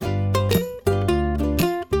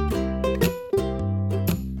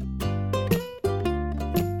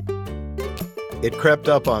It crept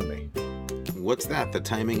up on me. What's that? The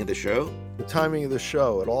timing of the show? The timing of the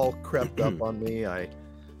show. It all crept up on me. I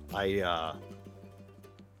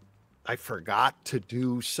forgot to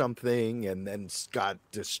do something and then got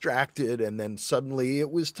distracted, and then suddenly it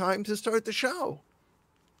was time to start the show.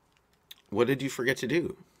 What did you forget to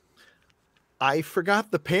do? I forgot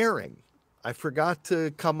the pairing. I forgot to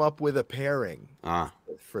come up with a pairing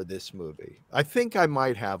for this movie. I think I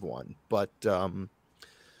might have one, but I'm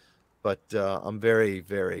very,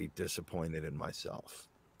 very disappointed in myself.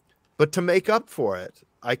 But to make up for it,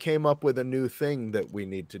 I came up with a new thing that we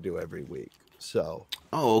need to do every week. So,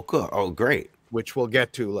 oh, good. Oh, great. Which we'll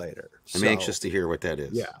get to later. I'm anxious to hear what that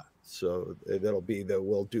is. Yeah. So that'll be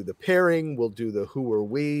we'll do the pairing, we'll do the who are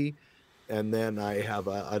we, and then I have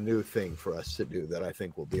a new thing for us to do that I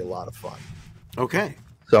think will be a lot of fun. Okay.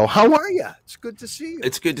 So how are you? It's good to see you.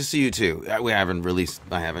 It's good to see you too. I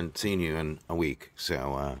haven't seen you in a week,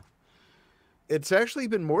 so. It's actually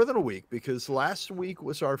been more than a week because last week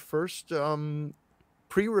was our first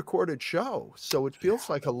pre-recorded show, so it feels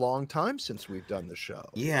like a long time since we've done the show.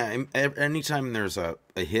 Yeah, anytime there's a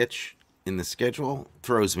hitch in the schedule,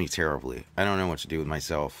 throws me terribly. I don't know what to do with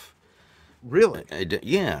myself. Really?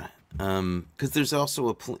 Yeah, because there's also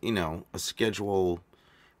a schedule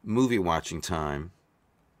movie watching time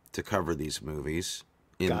to cover these movies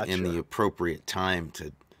in the appropriate time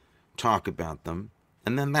to talk about them,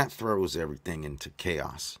 and then that throws everything into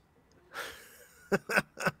chaos.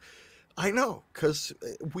 I know, because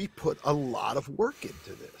we put a lot of work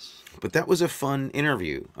into this. But that was a fun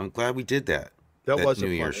interview. I'm glad we did that. That was New a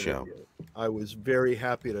fun Year's show. Interview. I was very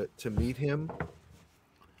happy to meet him.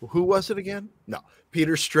 Who was it again? No,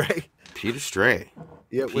 Peter Stray. Peter Stray.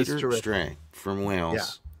 Yeah, Peter Stray from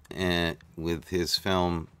Wales, and with his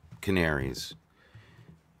film Canaries,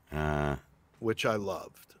 which I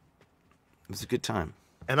loved. It was a good time.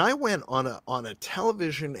 And I went on a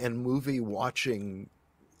television and movie watching.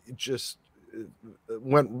 Just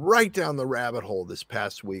went right down the rabbit hole this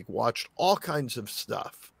past week. Watched all kinds of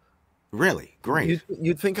stuff. Really? Great.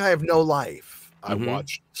 You'd think I have no life. I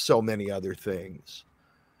watched so many other things.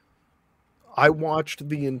 I watched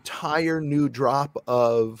the entire new drop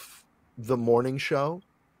of The Morning Show,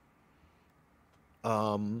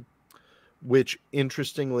 which,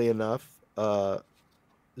 interestingly enough,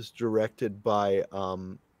 is directed by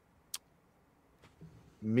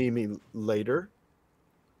Mimi Later,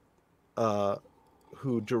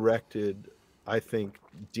 who directed, I think,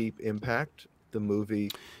 Deep Impact, the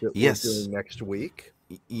movie that we're doing next week.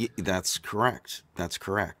 That's correct. That's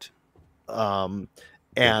correct. That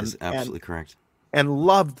is absolutely correct. And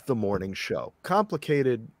loved The Morning Show.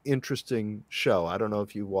 Complicated, interesting show. I don't know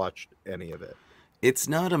if you watched any of it. It's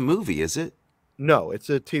not a movie, is it? No, it's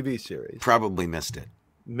a TV series. Probably missed it.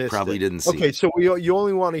 Probably didn't see. Okay, so you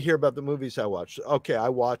only want to hear about the movies I watched. Okay, I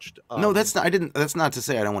watched. No, that's not. I didn't. That's not to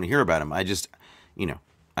say I don't want to hear about them. I just,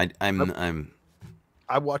 I'm.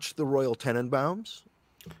 I watched The Royal Tenenbaums.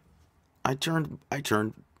 I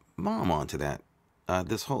turned Mom onto that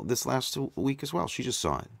this last week as well. She just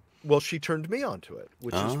saw it. Well, she turned me onto it,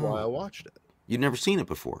 which is why I watched it. You'd never seen it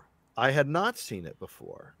before. I had not seen it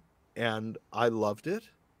before, and I loved it.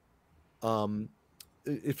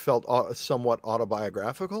 It felt somewhat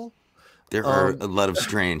autobiographical. There are a lot of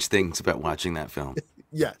strange things about watching that film.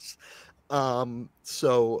 Yes. And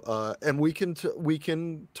we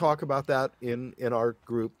can talk about that in our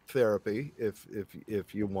group therapy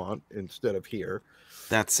if you want, instead of here.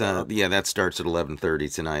 That's that starts at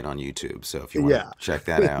 11:30 tonight on YouTube. So if you want to check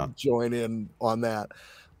that out, join in on that.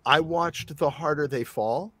 I watched The Harder They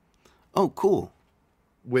Fall. Oh, cool.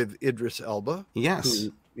 With Idris Elba. Yes.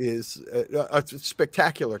 Who is a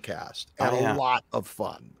spectacular cast and a lot of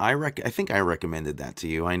fun. I think I recommended that to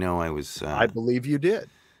you. I know I was. I believe you did.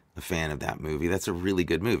 A fan of that movie. That's a really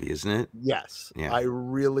good movie, isn't it? Yes. Yeah. I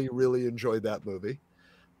really, really enjoyed that movie.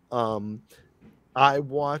 I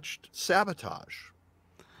watched Sabotage.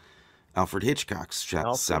 Alfred Hitchcock's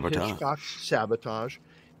Sabotage,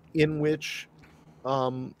 in which,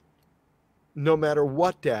 no matter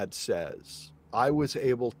what Dad says, I was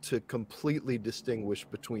able to completely distinguish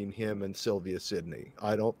between him and Sylvia Sidney.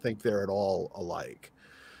 I don't think they're at all alike.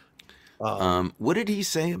 What did he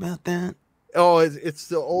say about that? Oh, it's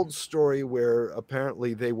the old story where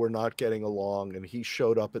apparently they were not getting along, and he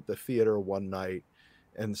showed up at the theater one night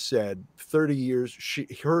and said 30 years, she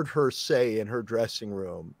heard her say in her dressing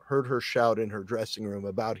room, heard her shout in her dressing room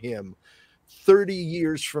about him, 30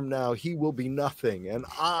 years from now, he will be nothing, and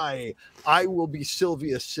I will be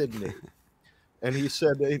Sylvia Sidney. And he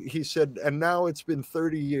said, and now it's been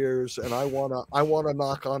 30 years, and I wanna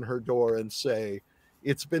knock on her door and say,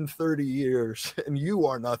 It's been 30 years and you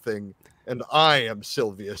are nothing and I am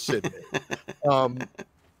Sylvia Sidney.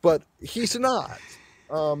 But he's not.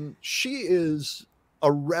 She is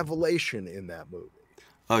a revelation in that movie.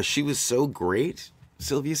 Oh, she was so great.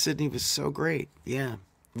 Sylvia Sidney was so great. Yeah.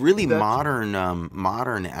 Really modern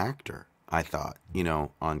actor, I thought,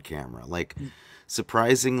 on camera. Like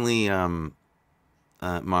surprisingly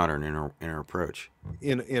modern in her approach.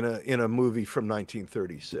 In a movie from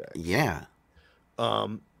 1936. Yeah.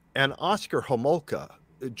 And Oscar Homolka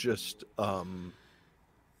just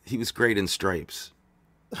he was great in Stripes.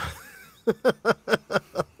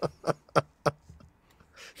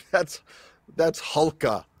 That's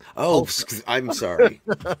Hulka. Oh, Hulka. I'm sorry.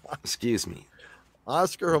 Excuse me.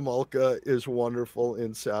 Oscar Homolka is wonderful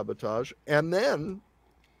in Sabotage. And then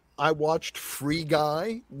I watched Free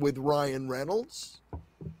Guy with Ryan Reynolds.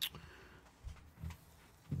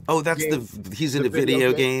 Oh, that's he's in a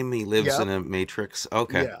video game. He lives in a Matrix.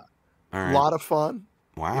 Okay. Yeah. All right. A lot of fun.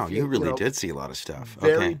 Wow, you really did see a lot of stuff.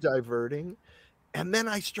 Very diverting. And then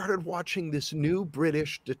I started watching this new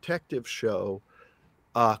British detective show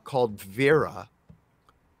called Vera,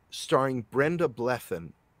 starring Brenda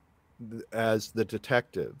Blethyn as the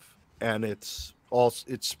detective, and it's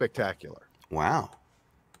spectacular. Wow.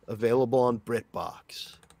 Available on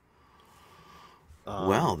BritBox.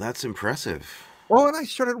 Well, that's impressive. Oh, and I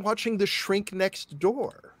started watching The Shrink Next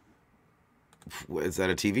Door. Is that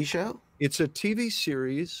a TV show? It's a TV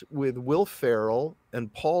series with Will Ferrell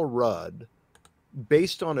and Paul Rudd,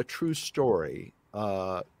 based on a true story,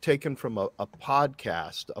 taken from a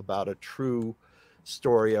podcast about a true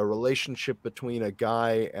story, a relationship between a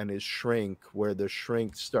guy and his shrink, where the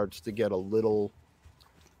shrink starts to get a little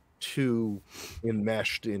too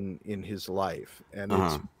enmeshed in his life, and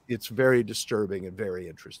it's very disturbing and very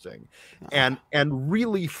interesting, and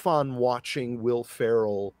really fun watching Will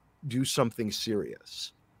Ferrell do something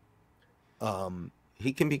serious.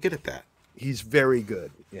 He can be good at that. He's very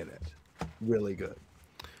good in it, really good.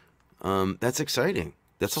 That's exciting.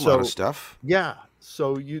 That's a lot of stuff. Yeah.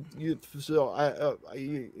 So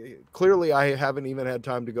clearly I haven't even had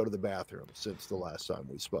time to go to the bathroom since the last time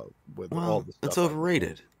we spoke. With all the stuff. That's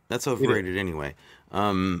overrated. That's overrated anyway.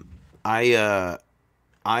 I've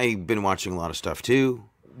been watching a lot of stuff too.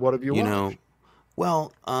 What have you watched?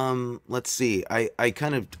 Well, let's see.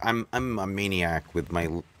 I'm a maniac with my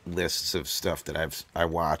lists of stuff that I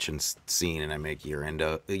watch and seen, and I make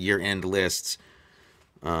year-end lists,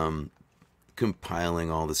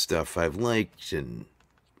 compiling all the stuff I've liked and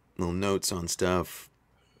little notes on stuff.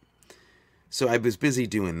 So I was busy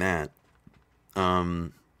doing that.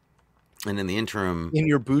 And in the interim, in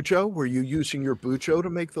your Bujo, were you using your Bujo to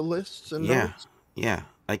make the lists and notes? Yeah.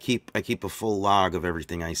 I keep a full log of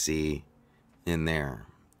everything I see in there,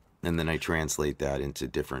 and then I translate that into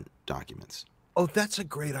different documents. Oh, that's a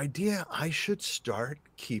great idea. I should start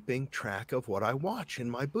keeping track of what I watch in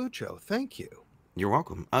my Bujo. Thank you. You're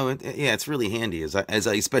welcome. Oh, yeah, it's really handy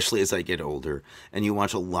especially as I get older and you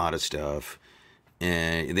watch a lot of stuff,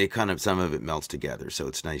 and some of it melts together. So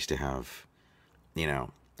it's nice to have,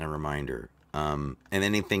 a reminder. And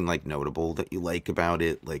anything like notable that you like about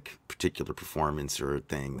it, like particular performance or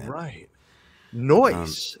thing that, right.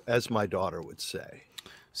 Noise, as my daughter would say.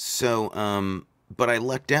 So, but I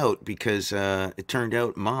lucked out because it turned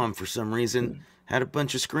out Mom, for some reason, had a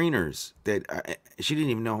bunch of screeners that she didn't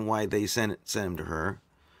even know why they sent them to her.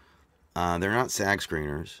 They're not SAG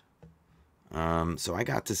screeners. So I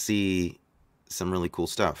got to see some really cool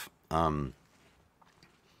stuff,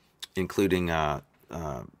 including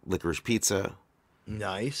Licorice Pizza.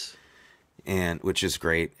 Nice. And which is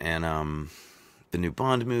great. And the new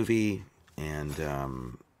Bond movie,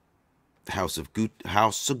 and House of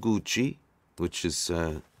Gucci, which is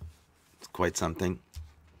quite something.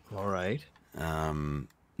 All right.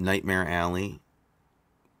 Nightmare Alley.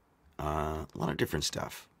 A lot of different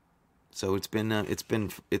stuff. So it's been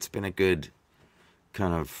a good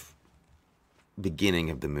kind of beginning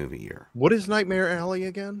of the movie year. What is Nightmare Alley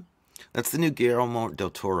again? That's the new Guillermo del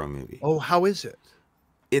Toro movie. Oh, how is it?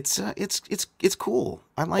 It's cool.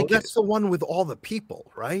 I like it. That's the one with all the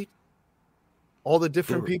people, right? All the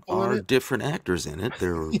different people in it? Different actors in it.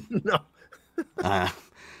 There no. I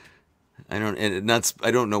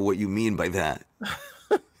don't know what you mean by that.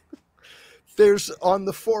 There's on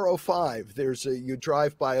the 405, you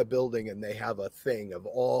drive by a building and they have a thing of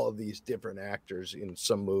all of these different actors in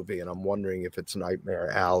some movie, and I'm wondering if it's Nightmare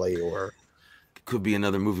Alley or could be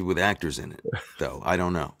another movie with actors in it, though. I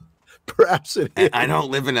don't know. Perhaps it is. I don't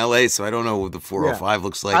live in LA, so I don't know what the 405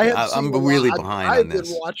 looks like. I'm really behind on this. I've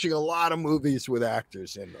been watching a lot of movies with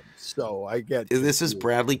actors in them, so I get. This is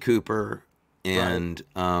Bradley Cooper and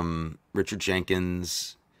Richard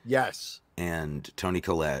Jenkins. Yes. And Toni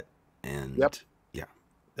Collette. And yep. Yeah.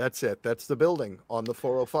 That's it. That's the building on the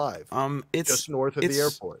 405. It's just north of the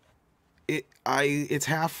airport.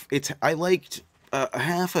 I liked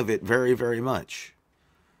half of it very, very much.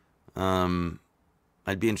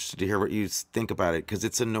 I'd be interested to hear what you think about it, because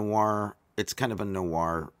it's a noir. It's kind of a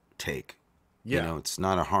noir take. Yeah. You know, it's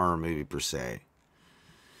not a horror movie per se.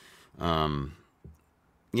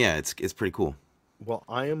 Yeah, it's pretty cool. Well,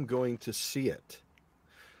 I am going to see it.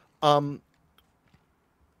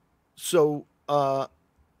 So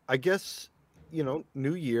I guess, you know,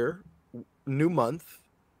 new year, new month,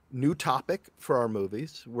 new topic for our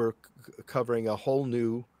movies. We're covering a whole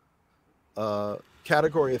new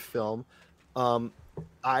category of film.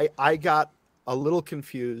 I got a little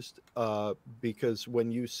confused because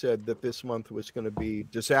when you said that this month was going to be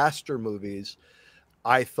disaster movies,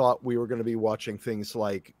 I thought we were going to be watching things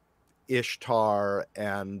like Ishtar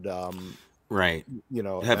and right, you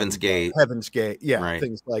know, Heaven's Gate, yeah, right.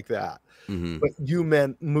 Things like that. Mm-hmm. But you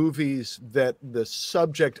meant movies that the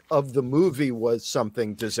subject of the movie was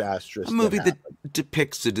something disastrous. A movie that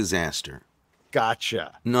depicts a disaster.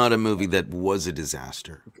 Gotcha. Not a movie that was a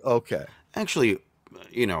disaster. Okay. Actually,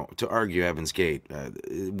 you know, to argue Heaven's Gate,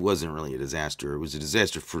 it wasn't really a disaster. It was a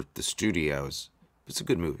disaster for the studios. It's a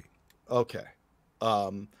good movie. Okay.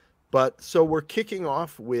 But so we're kicking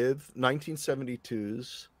off with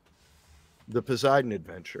 1972's The Poseidon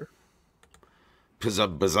Adventure.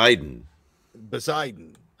 Poseidon.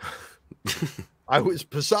 I was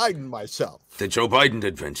Poseidon myself. The Joe Biden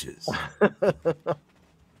Adventures.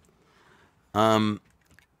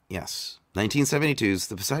 Yes. 1972's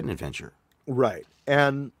The Poseidon Adventure. Right.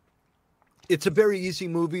 And it's a very easy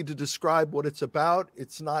movie to describe what it's about.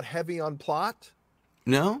 It's not heavy on plot.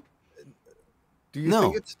 No? Do you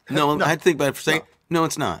think it's no? I think about it for a second. No,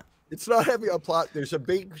 it's not. It's not heavy on plot. There's a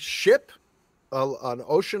big ship, an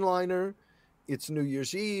ocean liner. It's New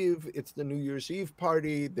Year's Eve. It's the New Year's Eve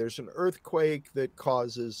party. There's an earthquake that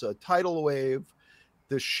causes a tidal wave.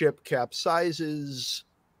 The ship capsizes.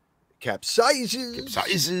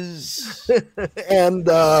 And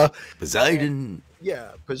Poseidon.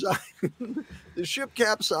 Yeah, Poseidon. The ship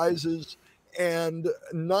capsizes, and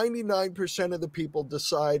 99% of the people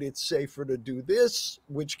decide it's safer to do this,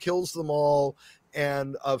 which kills them all,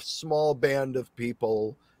 and a small band of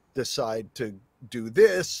people decide to do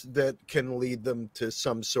this that can lead them to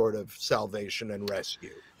some sort of salvation and rescue.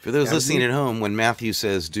 For those listening at home, when Matthew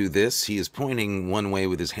says do this, he is pointing one way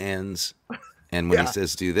with his hands. And when he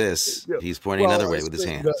says do this, he's pointing another way with his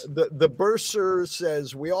hands. The bursar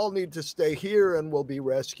says, we all need to stay here and we'll be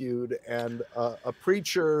rescued. And a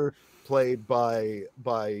preacher played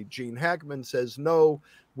by Gene Hackman says, no,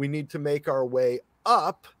 we need to make our way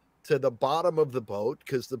up to the bottom of the boat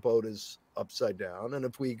because the boat is upside down. And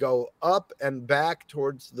if we go up and back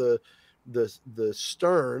towards the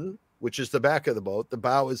stern, which is the back of the boat, the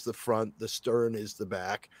bow is the front, the stern is the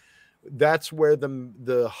back. That's where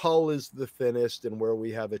the hull is the thinnest and where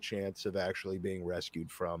we have a chance of actually being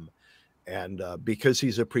rescued from. And because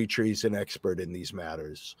he's a preacher, he's an expert in these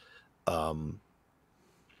matters. And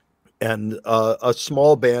a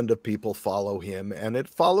small band of people follow him, and it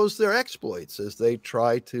follows their exploits as they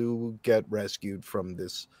try to get rescued from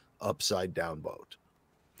this upside down boat.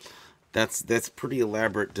 That's pretty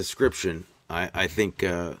elaborate description. I think,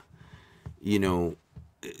 you know,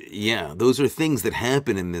 yeah, those are things that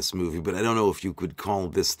happen in this movie, but I don't know if you could call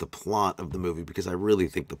this the plot of the movie, because I really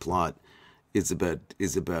think the plot is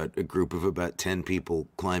about a group of about 10 people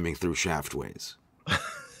climbing through shaftways.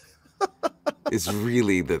 It's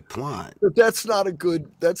really the plot. But that's not a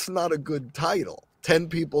good title. 10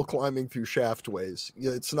 people climbing through shaftways.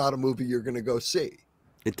 It's not a movie you're going to go see.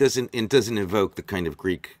 It doesn't evoke the kind of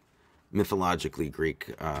mythologically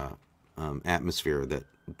Greek atmosphere that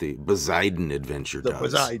the Poseidon Adventure does.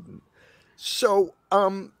 Poseidon. So,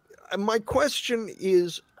 my question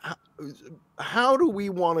is, how do we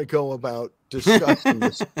want to go about discussing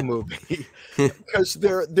this movie? Because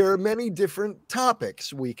there are many different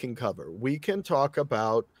topics we can cover. We can talk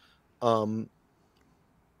about, well,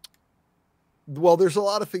 there's a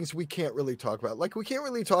lot of things we can't really talk about. Like, we can't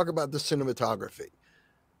really talk about the cinematography,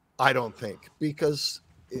 I don't think, because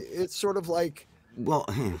it's sort of like, well,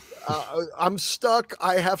 I'm stuck.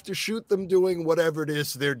 I have to shoot them doing whatever it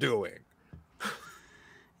is they're doing.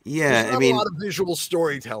 Yeah, there's not a lot of visual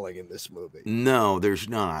storytelling in this movie. No, there's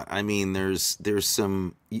not. I mean, there's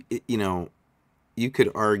some, you know, you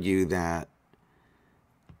could argue that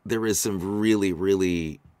there is some really,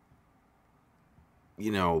 really,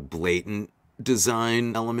 you know, blatant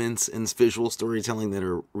design elements and visual storytelling that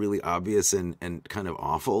are really obvious and kind of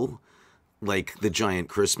awful. like the giant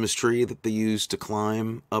Christmas tree that they used to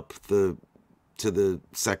climb up to the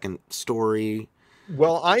second story.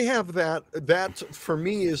 Well, I have that. That for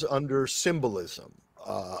me is under symbolism.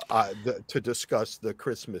 To discuss the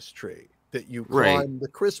Christmas tree, that you Right. climb the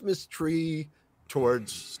Christmas tree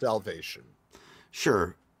towards salvation.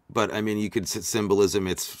 Sure. But I mean, you could symbolism,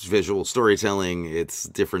 it's visual storytelling, it's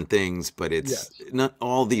different things, but it's Yes. not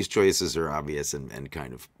all these choices are obvious and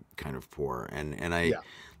kind of poor. And I,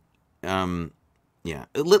 Yeah. um, yeah,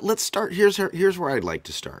 let's start. Here's where I'd like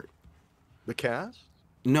to start. The cast.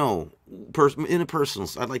 No, in a personal,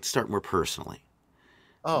 I'd like to start more personally.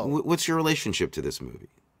 Oh. What's your relationship to this movie?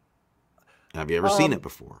 Have you ever seen it Um.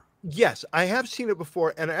 before? Yes, I have seen it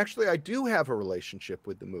before, and actually, I do have a relationship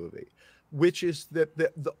with the movie, which is that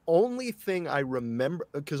the only thing I remember,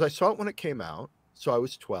 because I saw it when it came out, so I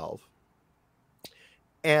was 12,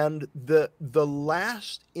 and the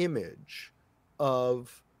last image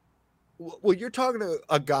of, well, you're talking to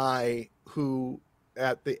a guy who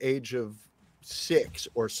at the age of 6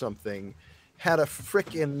 or something had a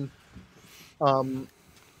frickin'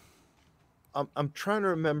 I'm trying to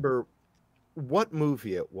remember what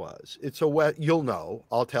movie it was. It's you'll know,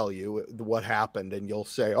 I'll tell you what happened and you'll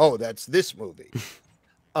say, "Oh, that's this movie."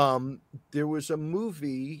 There was a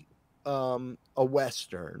movie, a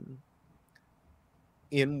Western,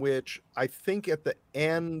 in which I think at the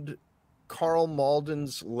end, Carl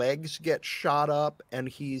Malden's legs get shot up and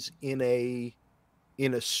he's in a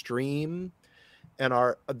stream, and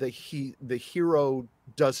the hero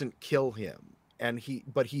doesn't kill him, and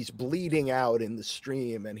he's bleeding out in the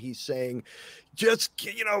stream, and he's saying, "Just,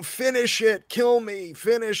 finish it, kill me,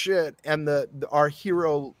 finish it." And our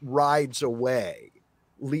hero rides away,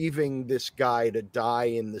 leaving this guy to die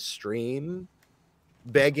in the stream,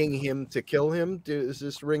 begging him to kill him. Is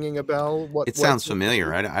this ringing a bell? It sounds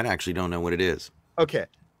familiar. I actually don't know what it is. Okay.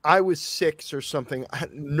 I was 6 or something. I had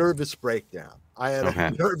a nervous breakdown. I had a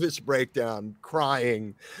nervous breakdown,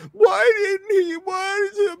 crying. Why didn't he? Why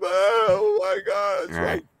is it? Oh my God! So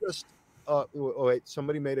Right. I just. Wait.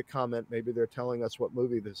 Somebody made a comment. Maybe they're telling us what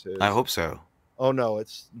movie this is. I hope so. Oh no,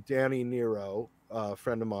 it's Danny Nero, a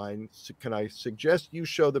friend of mine. Can I suggest you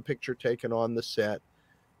show the picture taken on the set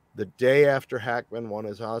the day after Hackman won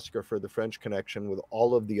his Oscar for The French Connection with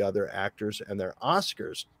all of the other actors and their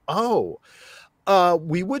Oscars? Oh.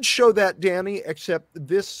 We would show that, Danny, except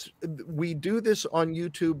we do this on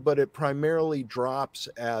YouTube, but it primarily drops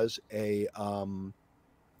as a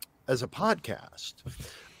podcast.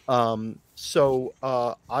 So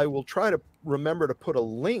I will try to remember to put a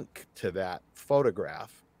link to that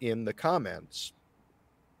photograph in the comments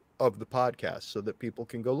of the podcast so that people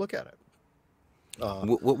can go look at it.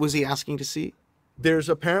 What was he asking to see? There's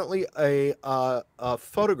apparently a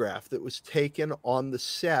photograph that was taken on the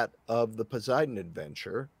set of the Poseidon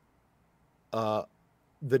adventure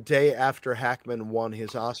the day after Hackman won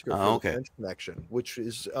his Oscar for The French Connection, which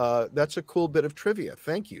is that's a cool bit of trivia.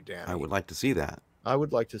 Thank you, Danny. I would like to see that. I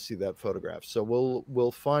would like to see that photograph. So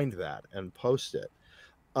we'll find that and post it.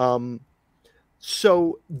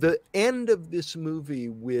 So the end of this movie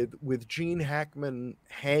with Gene Hackman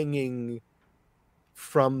hanging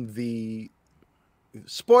from the,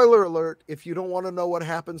 spoiler alert, if you don't want to know what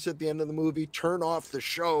happens at the end of the movie, turn off the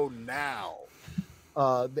show now.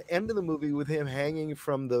 The end of the movie with him hanging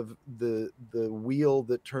from the wheel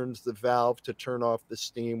that turns the valve to turn off the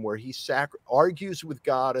steam, where he argues with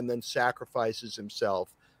God and then sacrifices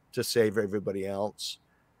himself to save everybody else,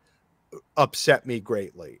 upset me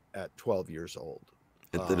greatly at 12 years old.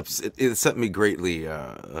 It upset me greatly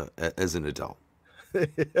as an adult.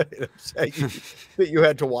 It upset you that you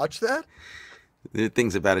had to watch that? The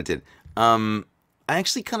things about it did. I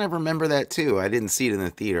actually kind of remember that too. I didn't see it in the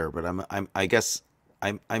theater, but I guess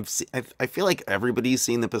I feel like everybody's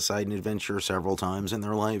seen the Poseidon Adventure several times in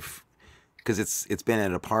their life, because it's been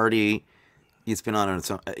at a party, it's been on.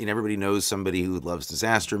 Everybody knows somebody who loves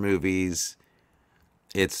disaster movies.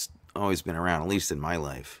 It's always been around, at least in my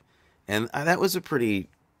life, and that was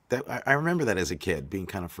I remember that as a kid, being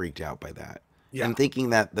kind of freaked out by that, and thinking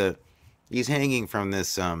that he's hanging from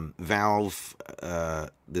this valve, I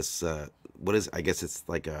guess it's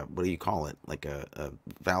like what do you call it? Like a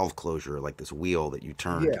valve closure, like this wheel that you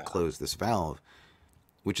turn to close this valve,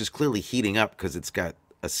 which is clearly heating up because it's got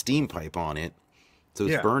a steam pipe on it. So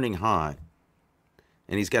it's burning hot.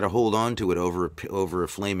 And he's got to hold on to it over a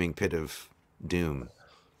flaming pit of doom.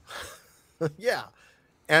 Yeah.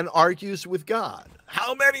 And argues with God.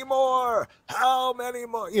 How many more? How many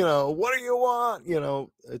more? What do you want?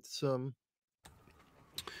 It's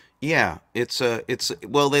Yeah, it's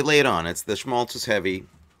well, they lay it on. It's the schmaltz is heavy.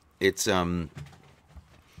 It's I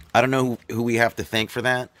don't know who we have to thank for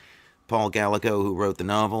that. Paul Gallico, who wrote the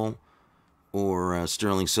novel, or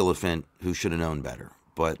Sterling Siliphant, who should have known better.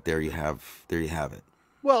 But there you have it.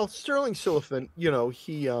 Well, Sterling Siliphant,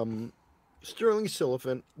 Sterling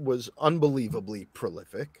Siliphant was unbelievably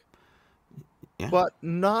prolific, but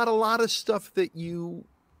not a lot of stuff that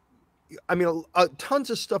tons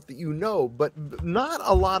of stuff that but not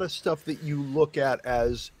a lot of stuff that you look at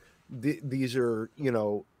as these are,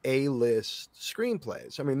 A-list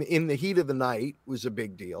screenplays. I mean, In the Heat of the Night was a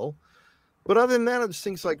big deal. But other than that, it's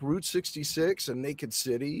things like Route 66 and Naked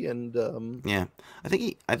City, and I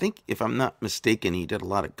think if I'm not mistaken, he did a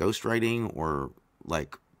lot of ghostwriting, or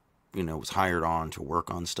was hired on to work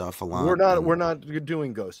on stuff a lot. We're not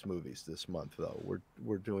doing ghost movies this month, though.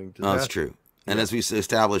 We're doing disaster. Oh, that's true. And as we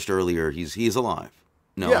established earlier, he's alive.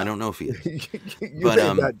 No, I don't know if he is. You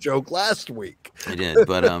made that joke last week. I did,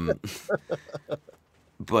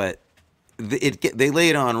 but they lay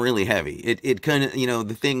it on really heavy. It kind of,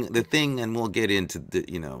 the thing, and we'll get into the,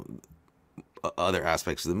 other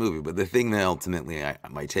aspects of the movie, but the thing that ultimately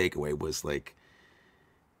my takeaway was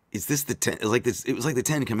is this it was like the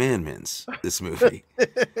Ten Commandments, this movie.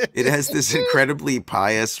 It has this incredibly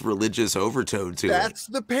pious religious overtone to it. That's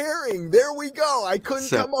the pairing. There we go. I couldn't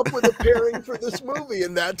come up with a pairing for this movie,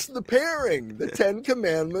 and that's the pairing. The Ten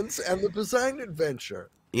Commandments and the Poseidon Adventure.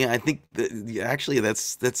 Yeah, I think actually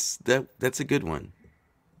that's a good one.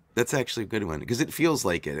 That's actually a good one, because it feels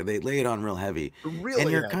like it. They lay it on real heavy. Really,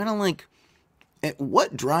 and you're kind of like, at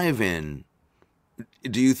what drive-in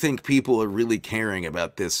do you think people are really caring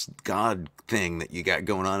about this God thing that you got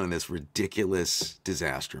going on in this ridiculous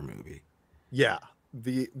disaster movie? Yeah,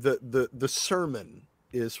 the sermon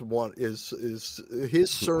is his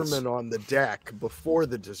sermon on the deck before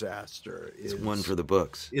the disaster is one for the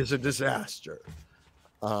books. Is a disaster.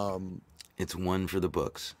 It's one for the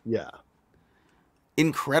books. Yeah.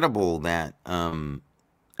 Incredible that, and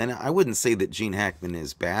I wouldn't say that Gene Hackman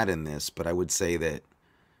is bad in this, but I would say that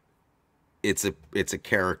it's a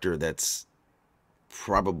character that's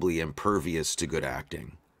probably impervious to good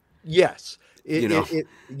acting. Yes.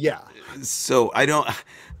 Yeah. So I don't,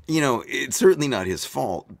 it's certainly not his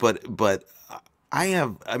fault, but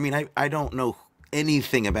I don't know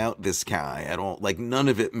anything about this guy at all. None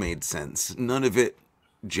of it made sense. None of it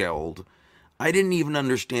gelled. I didn't even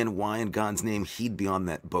understand why in God's name he'd be on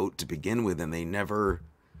that boat to begin with, and they never.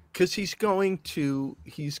 Because he's going to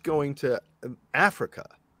Africa,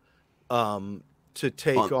 to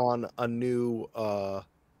take on a new.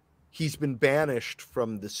 He's been banished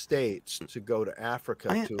from the States to go to Africa.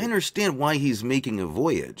 I understand why he's making a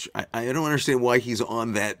voyage. I don't understand why he's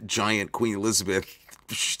on that giant Queen Elizabeth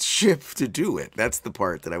ship to do it. That's the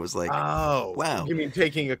part that I was like, oh, wow. You mean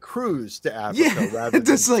taking a cruise to Africa rather than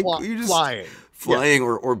you're just flying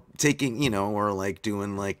or taking, or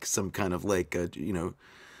doing some kind of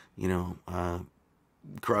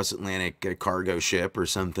cross-Atlantic cargo ship or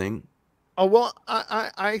something. Oh, well,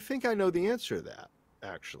 I think I know the answer to that,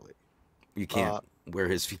 actually. You can't wear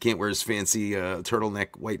his fancy white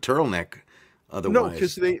turtleneck otherwise. No,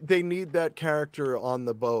 because they need that character on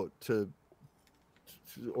the boat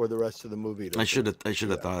or the rest of the movie. I should have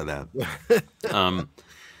thought of that.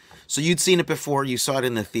 So you'd seen it before. You saw it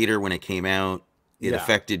in the theater when it came out. It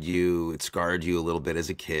affected you. It scarred you a little bit as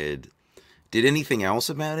a kid. Did anything else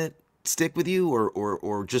about it stick with you,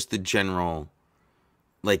 or just the general?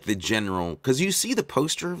 Because you see the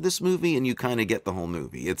poster of this movie and you kind of get the whole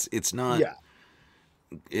movie. It's not.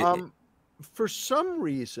 Yeah. For some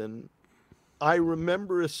reason, I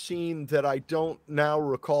remember a scene that I don't now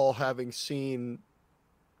recall having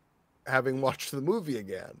watched the movie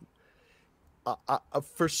again.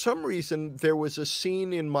 For some reason, there was a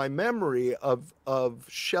scene in my memory of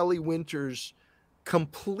Shelley Winters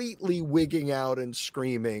completely wigging out and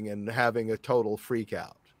screaming and having a total freak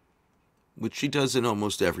out. Which she does in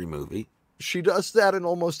almost every movie. She does that in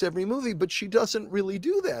almost every movie, but she doesn't really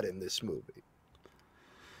do that in this movie.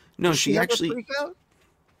 No, Does she actually. Freak out?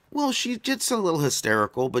 Well, she gets a little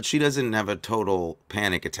hysterical, but she doesn't have a total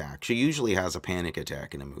panic attack. She usually has a panic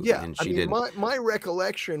attack in a movie. Yeah, and she didn't. My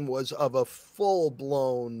recollection was of a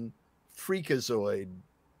full-blown freakazoid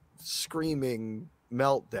screaming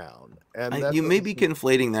meltdown. And you may be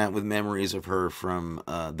conflating that with memories of her from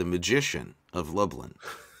The Magician of Lublin.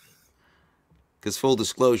 Because full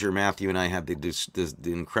disclosure, Matthew and I had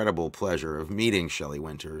the incredible pleasure of meeting Shelley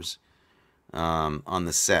Winters on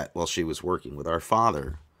the set while she was working with our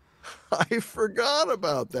father. I forgot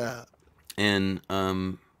about that. And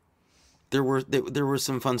there were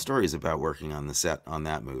some fun stories about working on the set on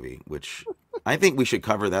that movie, which I think we should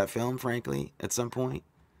cover that film, frankly, at some point.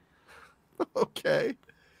 Okay.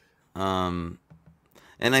 And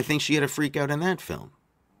I think she had a freak out in that film.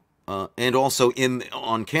 and also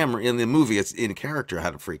on camera in the movie, it's in character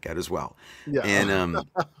how to freak out as well. Yeah. And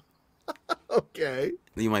okay.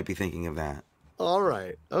 You might be thinking of that. All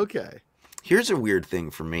right. Okay. Here's a weird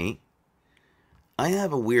thing for me. I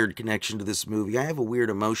have a weird connection to this movie. I have a weird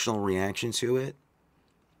emotional reaction to it,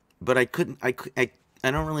 but I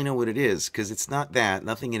don't really know what it is, because it's not that.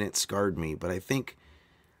 Nothing in it scarred me, but I think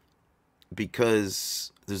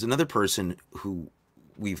because there's another person who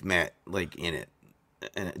we've met like in it,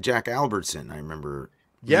 and Jack Albertson. I remember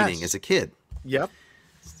meeting as a kid. Yep.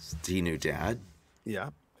 He knew Dad. Yeah.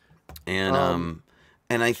 And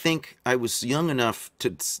I think I was young enough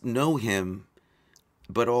to know him,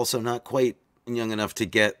 but also not quite young enough to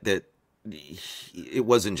get that it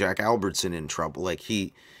wasn't Jack Albertson in trouble. Like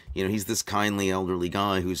he's this kindly elderly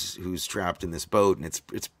guy who's trapped in this boat, and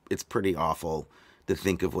it's pretty awful to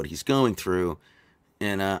think of what he's going through.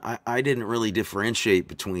 And I didn't really differentiate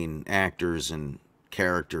between actors and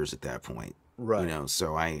characters at that point, right?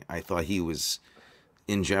 So I thought he was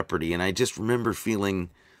in jeopardy, and I just remember feeling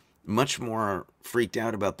much more freaked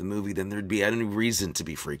out about the movie than there'd be any reason to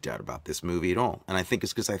be freaked out about this movie at all. And I think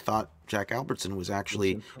it's because I thought Jack Albertson was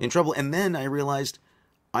actually in trouble. And then I realized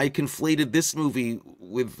I conflated this movie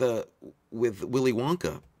with Willy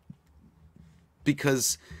Wonka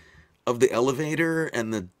because of the elevator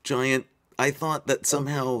and the giant. I thought that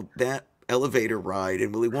somehow that elevator ride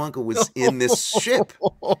in Willy Wonka was in this ship.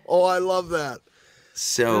 Oh, I love that.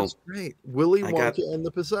 So that's great. Willy Wonka and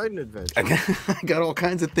the Poseidon Adventure. I got all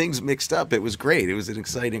kinds of things mixed up. It was great. It was an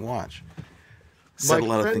exciting watch. Set a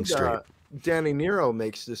lot of things straight. Danny Nero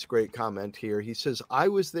makes this great comment here. He says, I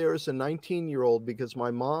was there as a 19-year-old because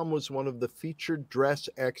my mom was one of the featured dress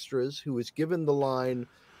extras who was given the line,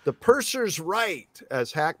 "The purser's right,"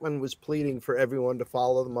 as Hackman was pleading for everyone to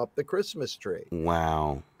follow them up the Christmas tree.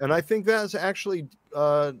 Wow. And I think that's actually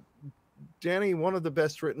Danny, one of the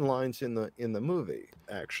best written lines in the movie,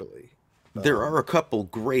 actually. There are a couple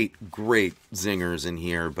great zingers in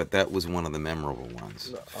here, but that was one of the memorable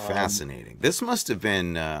ones. Fascinating. This must have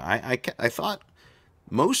been. I thought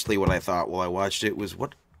mostly what I thought while I watched it was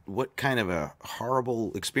what kind of a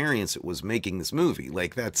horrible experience it was making this movie.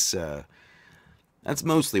 Like that's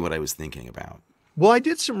mostly what I was thinking about. Well, I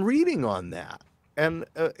did some reading on that, and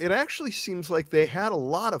it actually seems like they had a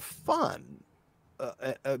lot of fun.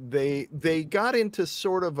 They got into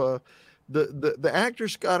sort of the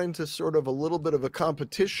actors got into sort of a little bit of a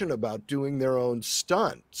competition about doing their own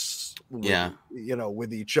stunts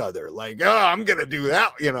with each other, like, oh, I'm gonna do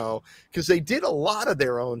that, because they did a lot of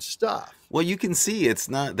their own stuff. Well, you can see it's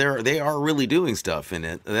not they are really doing stuff in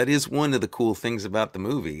it. That is one of the cool things about the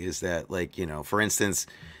movie, is that, like, for instance,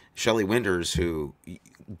 Shelley Winters, who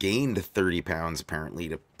gained 30 pounds apparently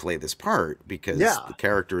to play this part, because the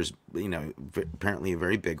character is apparently a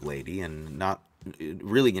very big lady and not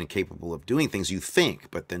really incapable of doing things you think,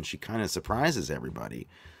 but then she kind of surprises everybody.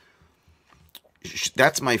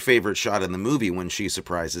 That's my favorite shot in the movie, when she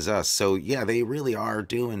surprises us. So yeah, they really are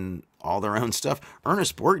doing all their own stuff.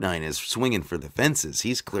 Ernest Borgnine is swinging for the fences.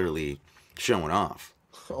 He's clearly showing off.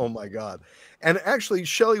 Oh my God. And actually,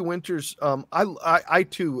 Shelley Winters, I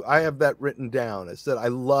too have that written down, is that I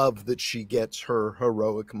love that she gets her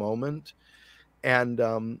heroic moment.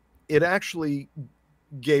 And it actually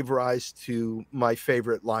gave rise to my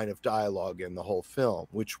favorite line of dialogue in the whole film,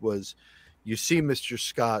 which was, "You see, Mr.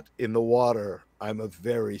 Scott, in the water, I'm a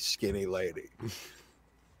very skinny lady."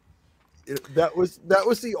 That was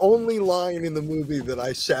the only line in the movie that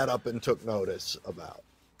I sat up and took notice about.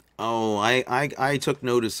 Oh, I took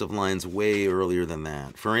notice of lines way earlier than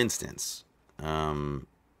that. For instance,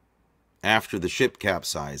 after the ship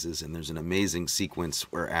capsizes, and there's an amazing sequence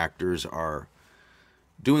where actors are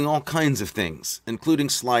doing all kinds of things, including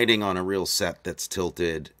sliding on a real set that's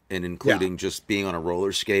tilted, and including just being on a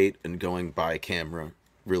roller skate and going by camera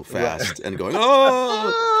real fast and going,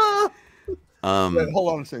 oh! Wait,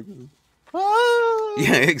 hold on a second.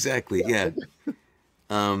 Yeah, exactly. Yeah.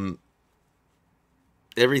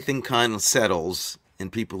 Everything kind of settles,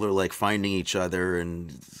 and people are like finding each other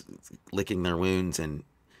and licking their wounds, and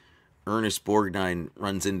Ernest Borgnine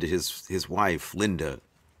runs into his wife, Linda.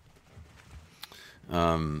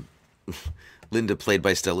 Linda, played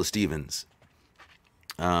by Stella Stevens.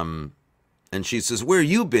 And she says, "Where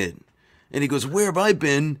you been?" And he goes, "Where have I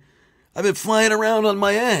been? I've been flying around on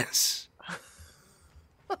my ass."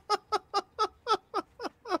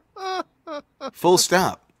 Full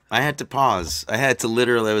stop. I had to pause. I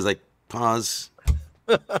was like, pause.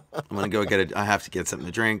 I'm going to go I have to get something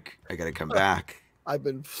to drink. I got to come back. I've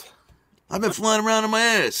been flying around on my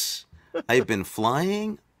ass. I've been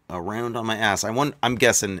flying around on my ass. I'm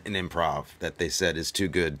guessing an improv that they said is too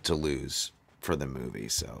good to lose. for the movie,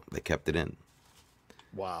 so they kept it in.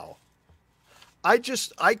 Wow. I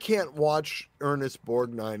can't watch Ernest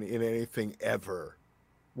Borgnine in anything ever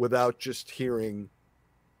without just hearing,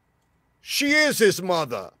 "She is his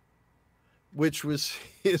mother," which was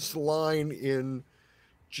his line in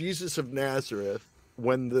Jesus of Nazareth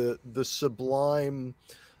when the sublime,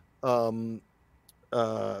 now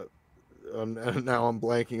I'm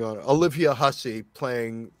blanking on it, Olivia Hussey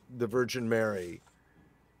playing the Virgin Mary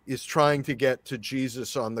is trying to get to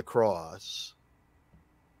Jesus on the cross,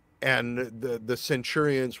 and the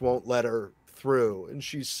centurions won't let her through, and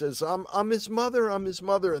she says, I'm his mother, I'm his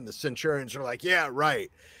mother," and the centurions are like, "Yeah, right."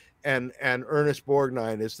 And Ernest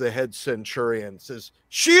Borgnine, as the head centurion, says,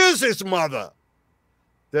 "She is his mother."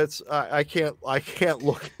 That's I can't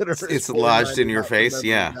look at her. It's lodged in your face.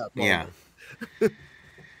 Yeah.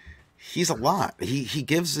 He's a lot. He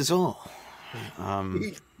gives his all.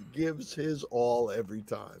 He gives his all every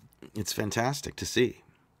time. It's fantastic to see.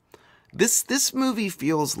 This movie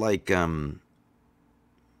feels like it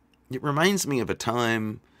reminds me of a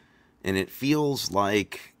time, and it feels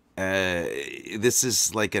like this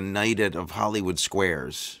is like a night of Hollywood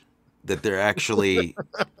Squares. That they're actually,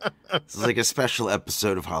 it's like a special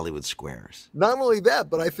episode of Hollywood Squares. Not only that,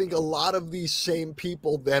 but I think a lot of these same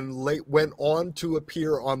people then went on to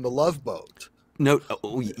appear on the Love Boat. No,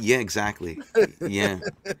 oh, yeah, exactly. Yeah.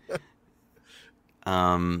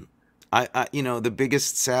 I the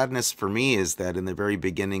biggest sadness for me is that in the very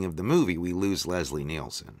beginning of the movie, we lose Leslie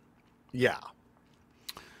Nielsen. Yeah.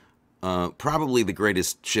 Probably the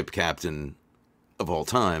greatest ship captain of all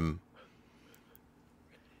time.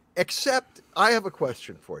 Except, I have a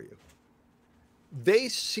question for you. They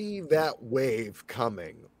see that wave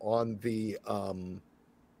coming on the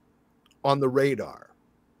radar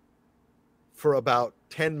for about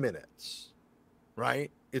 10 minutes,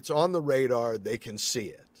 right? It's on the radar, they can see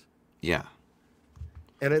it. Yeah.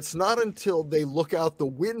 And it's not until they look out the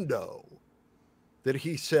window that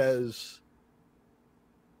he says,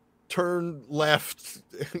 "Turn left,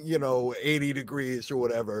 80 degrees or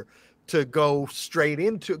whatever," to go straight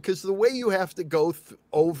into, because the way you have to go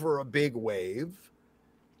over a big wave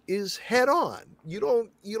is head on. You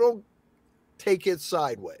don't take it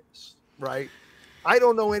sideways, right? I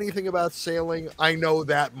don't know anything about sailing. I know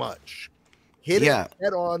that much. Hit it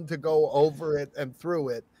head on to go over it and through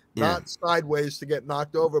it, not sideways to get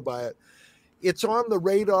knocked over by it. It's on the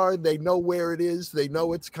radar. They know where it is. They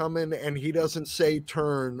know it's coming, and he doesn't say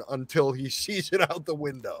turn until he sees it out the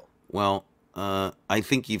window. Well, I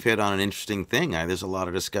think you've hit on an interesting thing. There's a lot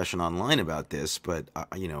of discussion online about this, but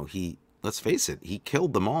let's face it, he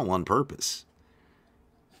killed them all on purpose.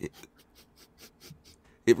 It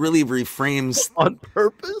really reframes on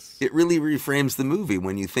purpose. It really reframes the movie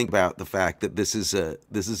when you think about the fact that this is a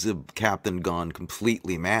captain gone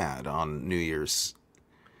completely mad on New Year's.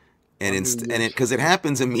 And because it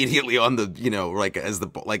happens immediately on the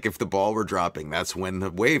if the ball were dropping, that's when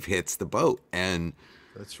the wave hits the boat. And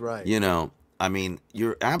that's right. I mean,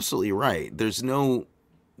 you're absolutely right. There's no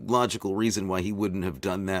logical reason why he wouldn't have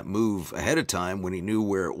done that move ahead of time when he knew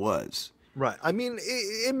where it was. Right. I mean,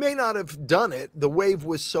 it may not have done it. The wave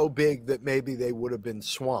was so big that maybe they would have been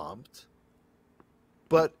swamped.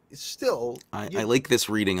 But still, I like this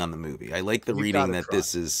reading on the movie. I like the reading that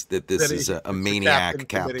this is a maniac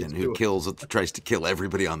captain who tries to kill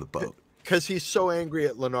everybody on the boat. Because he's so angry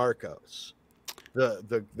at Lenarkos,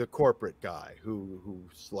 the corporate guy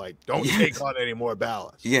who's like, don't take on any more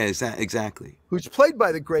ballast. Yeah, exactly. Who's played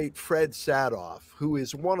by the great Fred Sadoff, who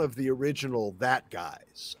is one of the original That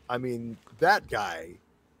Guys. I mean, that guy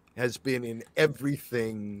has been in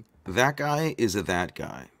everything. That guy is a That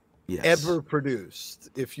Guy. Yes. Ever produced.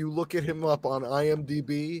 If you look at him up on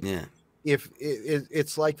IMDb, if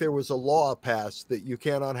it's like there was a law passed that you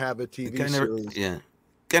cannot have a TV series.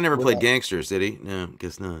 Guy never played gangsters, did he? No,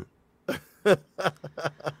 guess not.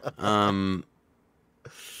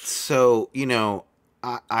 So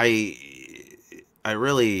I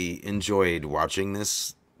really enjoyed watching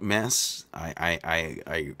this mess.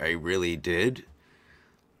 I really did.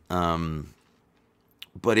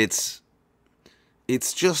 But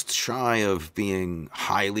it's just shy of being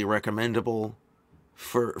highly recommendable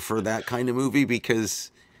for that kind of movie,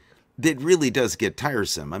 because it really does get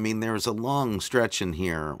tiresome. I mean, there's a long stretch in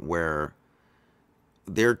here where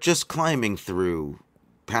they're just climbing through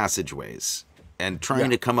passageways and trying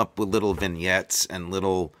to come up with little vignettes and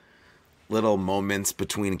little moments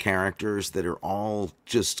between characters that are all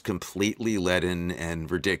just completely leaden and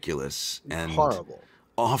ridiculous and horrible,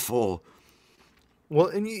 awful. Well,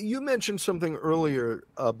 and you mentioned something earlier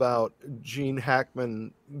about Gene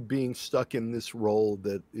Hackman being stuck in this role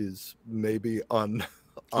that is maybe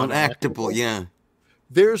Unactable, yeah.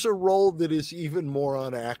 There's a role that is even more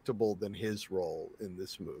unactable than his role in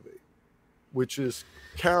this movie, which is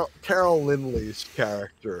Carol Lynley's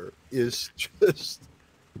character is just...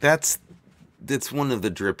 That's one of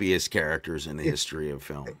the drippiest characters in the history of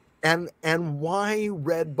film. And why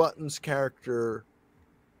Red Button's character,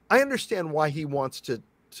 I understand why he wants to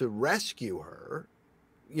rescue her,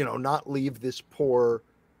 not leave this poor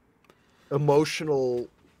emotional,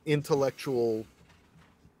 intellectual...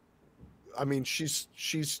 I mean,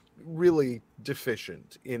 she's really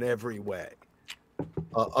deficient in every way,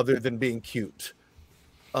 other than being cute.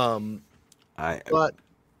 But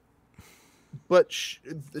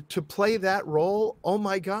to play that role, oh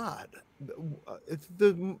my God, it's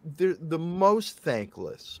the most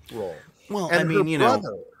thankless role. Well, and I mean,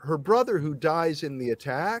 her brother who dies in the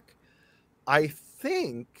attack, I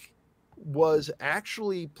think was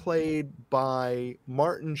actually played by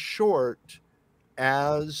Martin Short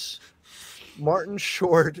as Dave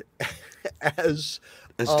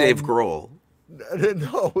Grohl.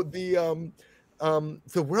 No, the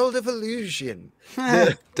World of Illusion.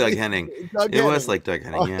 Doug Henning. It was like Doug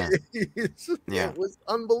Henning, yeah. It was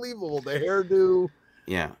unbelievable. The hairdo.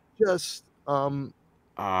 Yeah. Just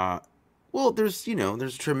well, there's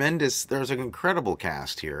an incredible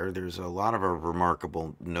cast here. There's a lot of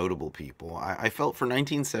remarkable, notable people. I felt for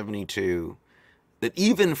 1972 that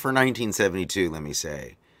even for 1972, let me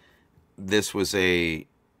say, this was a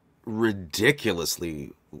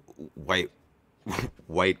ridiculously white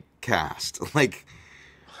cast. Like,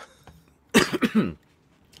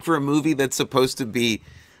 for a movie that's supposed to be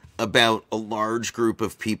about a large group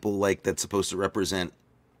of people, like, that's supposed to represent,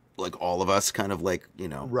 like, all of us, kind of like,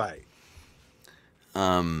 right.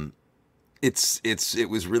 It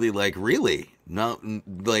was really like, really? No,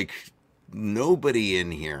 like, nobody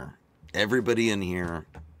in here, everybody in here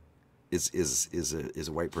is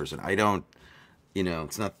a white person. I don't,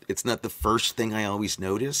 it's not the first thing I always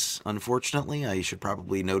notice, unfortunately. I should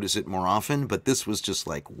probably notice it more often, but this was just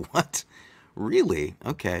like, what? Really?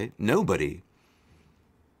 Okay. Nobody.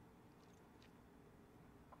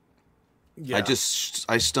 Yeah.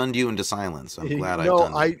 I stunned you into silence. I'm glad I've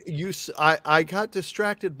done that. I got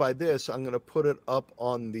distracted by this. I'm going to put it up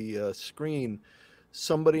on the screen.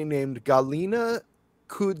 Somebody named Galina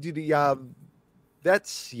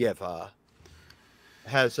Kudryavetseva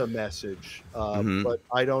has a message, but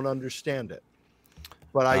I don't understand it.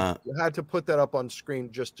 But I had to put that up on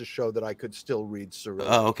screen just to show that I could still read Cyrillic.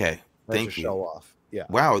 Oh, okay. Thank you. Show off. Yeah.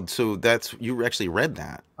 Wow. So you actually read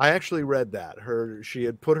that? I actually read that. She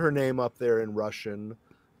had put her name up there in Russian,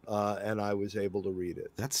 and I was able to read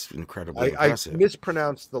it. That's incredibly impressive. I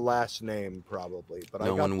mispronounced the last name probably, but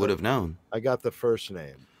no one would have known. I got the first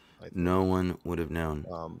name. No one would have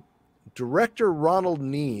known. Director Ronald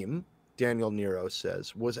Neame, Daniel Nero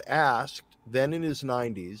says, was asked then in his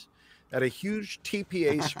 90s at a huge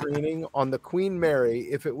TPA screening on the Queen Mary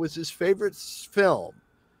if it was his favorite film.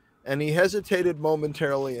 And he hesitated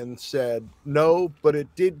momentarily and said, no, but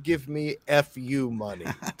it did give me FU money.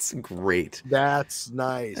 That's great. That's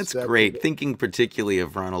nice. That's great. Thinking particularly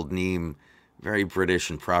of Ronald Neame, very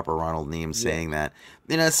British and proper Ronald Neame saying that.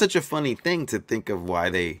 It's such a funny thing to think of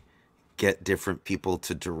why they get different people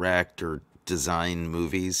to direct or design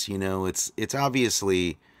movies. It's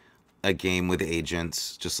obviously a game with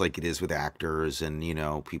agents, just like it is with actors, and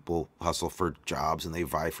people hustle for jobs and they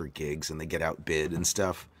vie for gigs and they get outbid and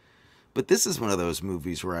stuff. But this is one of those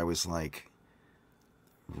movies where I was like,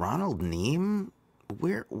 Ronald Neame,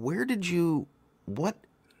 what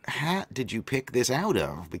hat did you pick this out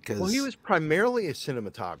of? Because he was primarily a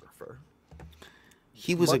cinematographer.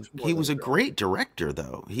 He was a great director,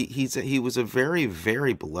 though. He was a very,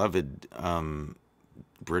 very beloved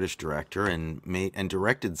British director and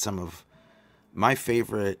directed some of my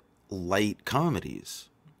favorite light comedies.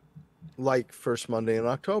 Like First Monday in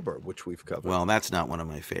October, which we've covered. Well, that's not one of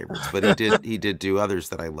my favorites, but he did do others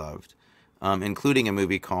that I loved, including a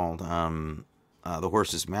movie called The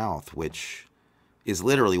Horse's Mouth, which is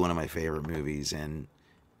literally one of my favorite movies, and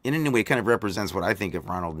in any way kind of represents what I think of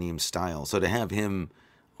Ronald Neame's style. So to have him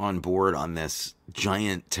on board on this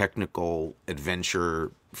giant technical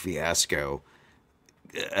adventure fiasco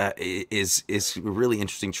is a really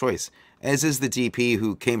interesting choice, as is the DP,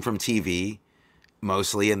 who came from TV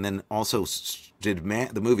mostly, and then also did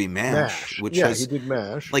the movie MASH, which he did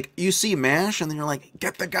MASH. Like, you see MASH, and then you're like,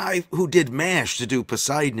 get the guy who did MASH to do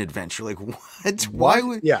Poseidon Adventure. Like, what? Why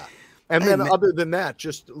would? Yeah. And then other than that,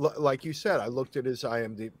 just like you said, I looked at his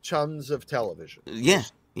IMDb, tons of television. Yeah.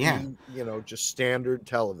 Just standard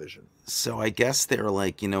television. So I guess they're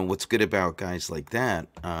like, what's good about guys like that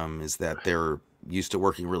is that they're used to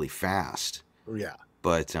working really fast. Yeah.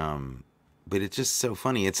 but it's just so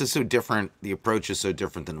funny. It's just so different. The approach is so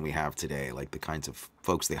different than we have today. Like the kinds of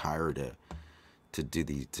folks they hire to do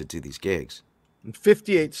these gigs. And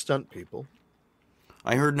 58 stunt people.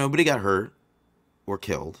 I heard nobody got hurt or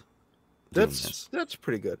killed. That's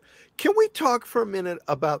pretty good. Can we talk for a minute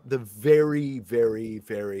about the very, very,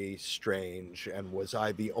 very strange, and was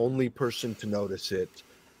I the only person to notice it,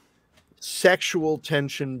 sexual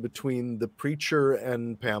tension between the preacher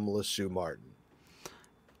and Pamela Sue Martin?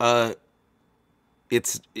 I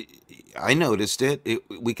noticed it.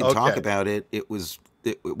 We can talk about it. It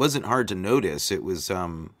wasn't hard to notice. It was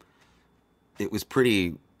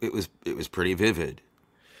pretty vivid.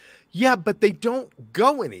 Yeah, but they don't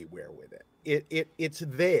go anywhere with it. It's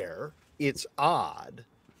there. It's odd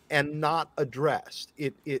and not addressed.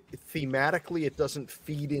 It thematically, it doesn't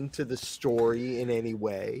feed into the story in any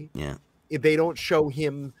way. Yeah. They don't show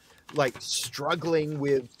him like struggling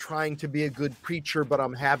with trying to be a good preacher, but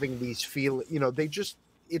I'm having these feelings,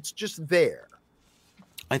 it's just there.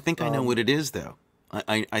 I think I know what it is, though.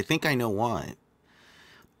 I think I know why.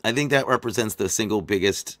 I think that represents the single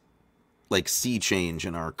biggest like sea change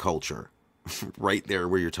in our culture right there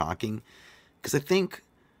where you're talking. Because I think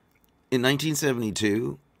in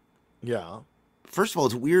 1972, yeah. First of all,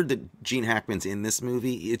 it's weird that Gene Hackman's in this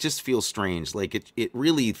movie. It just feels strange. Like it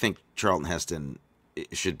really, you think Charlton Heston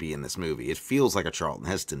should be in this movie. It feels like a Charlton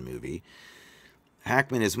Heston movie.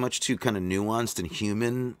 Hackman is much too kind of nuanced and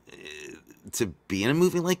human to be in a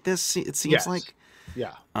movie like this. It seems like.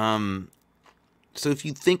 Yeah. So if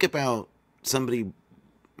you think about somebody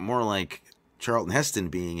more like Charlton Heston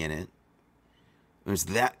being in it, it was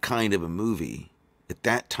that kind of a movie at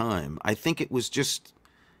that time. I think it was just,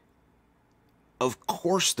 of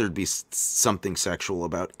course there'd be something sexual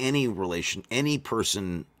about any relation, any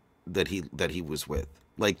person that he was with.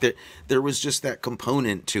 Like there was just that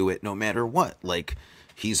component to it no matter what. Like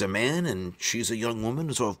he's a man and she's a young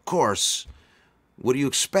woman, so of course, what do you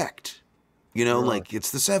expect? Like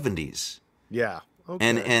it's the 70s. Yeah. Okay.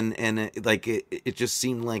 And like it just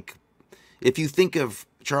seemed like if you think of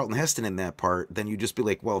Charlton Heston in that part, then you just be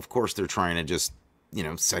like, well, of course they're trying to just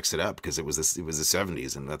sex it up because it was the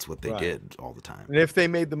 70s and that's what they did all the time. And if they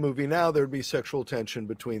made the movie now, there'd be sexual tension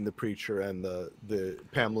between the preacher and the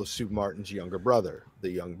Pamela Sue Martin's younger brother, the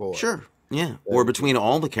young boy. Sure. Yeah. Or between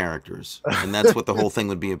all the characters, and that's what the whole thing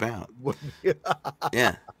would be about.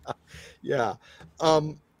 Yeah. Yeah.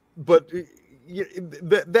 But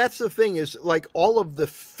that's the thing is, like, all of the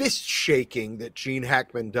fist shaking that Gene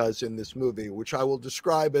Hackman does in this movie, which I will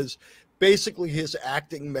describe as basically his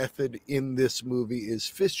acting method in this movie is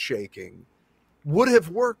fist shaking, would have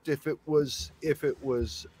worked if it was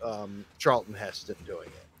Charlton Heston doing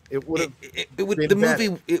it. It would have.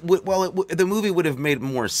 The movie would have made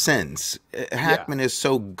more sense. Hackman is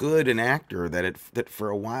so good an actor that for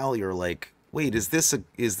a while you're like, wait, is this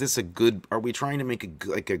a good? Are we trying to make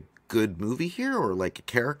a good movie here, or like a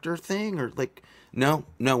character thing, or like no,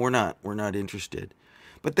 we're not interested.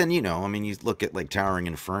 But then you look at like Towering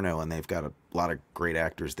Inferno, and they've got a lot of great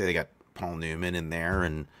actors. They got Paul Newman in there,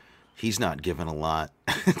 and he's not given a lot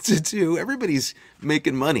to do. Everybody's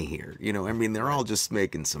making money here, they're all just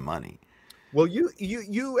making some money. Well,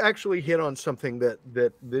 you actually hit on something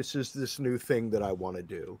that this is this new thing that I want to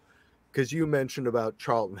do, because you mentioned about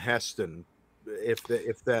Charlton Heston, if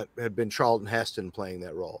that had been Charlton Heston playing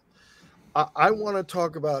that role. I want to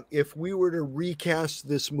talk about if we were to recast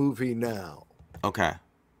this movie now. Okay.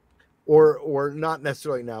 Or not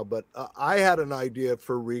necessarily now, but I had an idea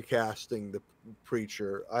for recasting the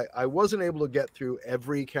preacher. I wasn't able to get through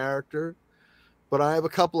every character, but I have a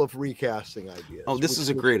couple of recasting ideas. Oh, this is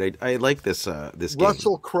a great. I like this. This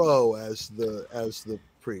Russell Crowe as the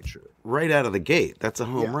preacher right out of the gate. That's a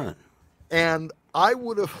home run. And I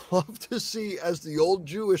would have loved to see as the old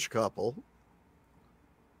Jewish couple,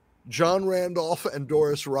 John Randolph and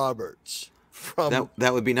Doris Roberts.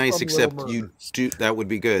 That would be nice, except that would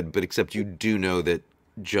be good, but except you do know that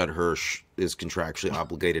Judd Hirsch is contractually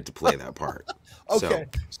obligated to play that part. Okay,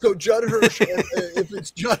 so Judd Hirsch, if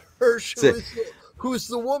it's Judd Hirsch, who's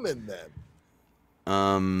the woman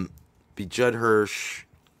then? Be Judd Hirsch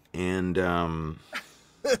and and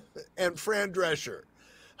Fran Drescher.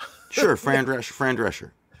 Sure, Fran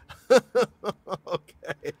Drescher.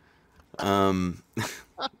 Okay.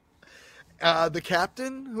 The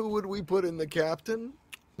captain, who would we put in the captain?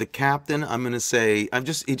 The captain, I'm going to say, it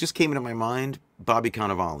just came into my mind, Bobby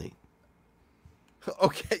Cannavale.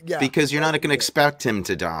 Okay, yeah. Because you're not going to expect him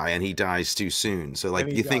to die, and he dies too soon. So, like,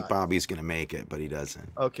 you think Bobby's going to make it, but he doesn't.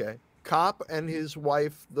 Okay. Cop and his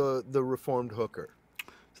wife, the reformed hooker.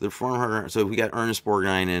 So the reformed hooker. So we got Ernest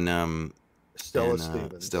Borgnine and Stella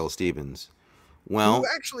Stevens. Stella Stevens. Well, who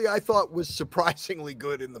actually I thought was surprisingly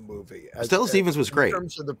good in the movie. Stella Stevens was great in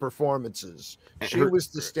terms of the performances. She her, was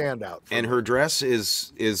the standout for and me. her dress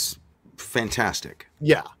is fantastic.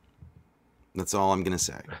 Yeah. That's all I'm gonna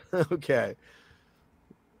say. Okay.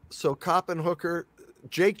 So Cop and Hooker,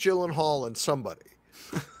 Jake Gyllenhaal, and somebody.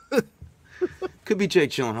 Could be Jake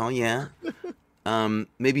Gyllenhaal, yeah.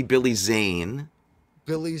 Maybe Billy Zane.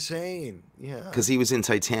 Billy Zane, yeah. Because he was in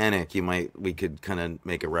Titanic. We could kind of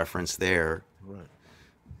make a reference there. Right.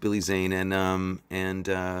 Billy Zane and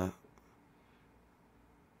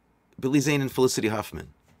Billy Zane and Felicity Huffman.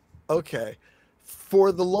 Okay.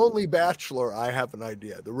 For The Lonely Bachelor, I have an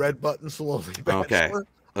idea. The Red Button's The Lonely Bachelor.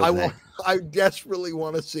 Okay. I desperately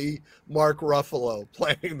want to see Mark Ruffalo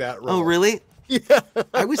playing that role. Oh, really? Yeah.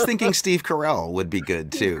 I was thinking Steve Carell would be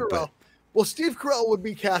good too. But... Well, Steve Carell would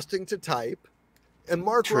be casting to type, and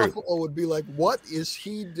Mark Ruffalo would be like, "What is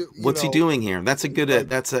he doing? What's he doing here?" That's a good.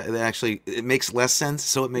 Actually, it makes less sense,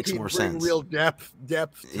 so it makes more sense. Real depth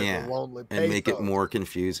to The Lonely and make it more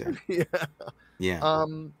confusing. Yeah. Yeah.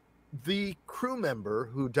 The crew member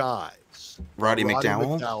who dies, Roddy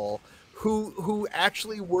McDowall, who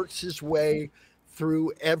actually works his way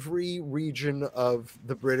through every region of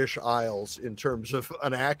the British Isles in terms of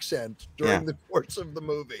an accent during the course of the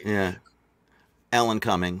movie. Yeah. Alan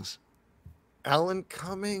Cumming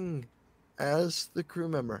as the crew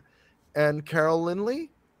member. And Carol Lynley,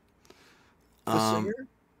 the singer.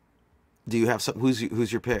 Do you have some?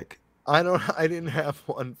 Who's your pick? I didn't have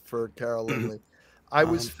one for Carol Lynley. I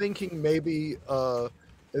was thinking maybe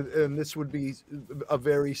and this would be a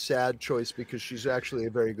very sad choice because she's actually a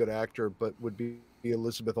very good actor, but would be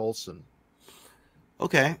Elizabeth Olsen.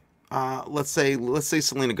 Okay. Let's say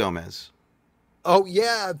Selena Gomez. Oh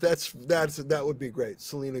yeah, that would be great.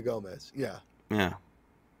 Selena Gomez. Yeah. Yeah.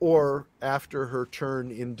 Or after her turn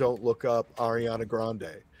in Don't Look Up, Ariana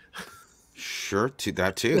Grande. Sure, to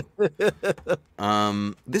that too.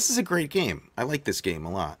 This is a great game. I like this game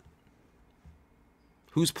a lot.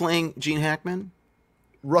 Who's playing Gene Hackman?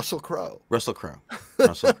 Russell Crowe.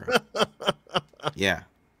 Yeah.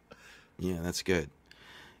 Yeah, that's good.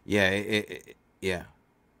 Yeah, yeah.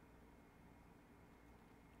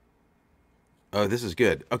 Oh, this is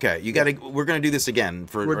good. Okay, we're gonna do this again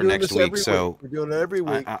for next week. So we're doing it every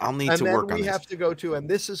week. I'll need to work on this. And then we have to go to, and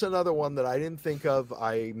this is another one that I didn't think of.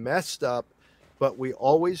 I messed up, but we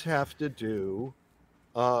always have to do.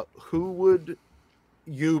 Who would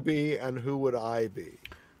you be, and who would I be?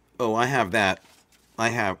 Oh, I have that. I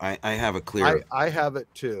have a clear. I have it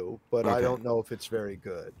too, but I don't know if it's very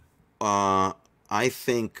good. I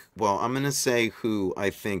think. Well, I'm gonna say who I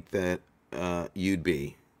think that you'd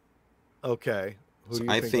be. Okay. Who do you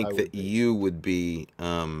think I think that you would be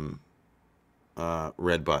Red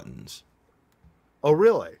Buttons. Oh,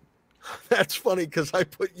 really? That's funny because I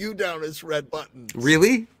put you down as Red Buttons.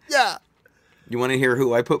 Really? Yeah. You want to hear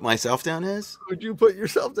who I put myself down as? Who'd you put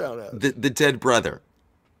yourself down as? The dead brother.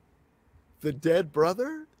 The dead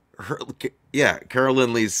brother? Carol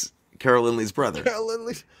Lynley's brother. Carol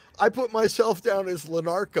Lynley's. I put myself down as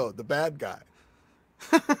Lenarco, the bad guy.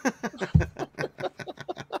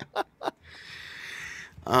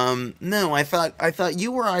 No, I thought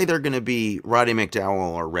you were either going to be Roddy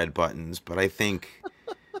McDowall or Red Buttons, but I think,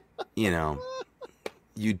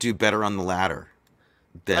 you do better on the latter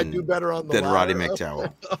than Roddy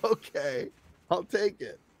McDowall. Okay. I'll take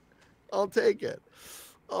it.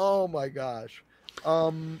 Oh my gosh.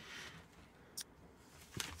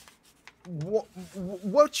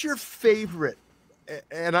 What's your favorite,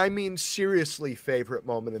 and I mean seriously favorite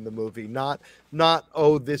moment in the movie? Not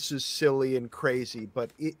oh, this is silly and crazy,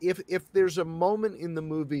 but if there's a moment in the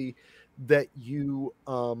movie that you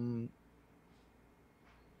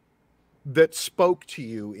that spoke to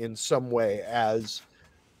you in some way as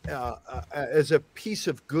a piece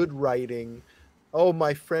of good writing. Oh,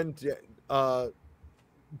 my friend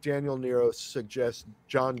Daniel Nero suggests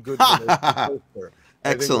John Goodman as the poster.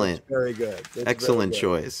 Excellent. Very good. Excellent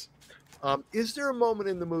choice. Is there a moment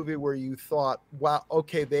in the movie where you thought, wow,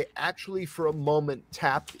 okay, they actually for a moment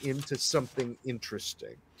tapped into something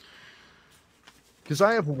interesting? Because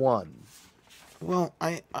I have one. Well,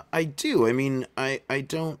 I do. I mean, I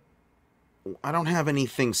don't have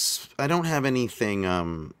anything. I don't have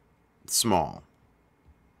anything small.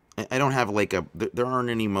 I don't have there aren't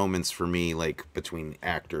any moments for me like between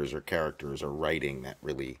actors or characters or writing that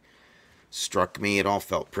really struck me. It all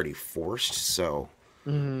felt pretty forced. So,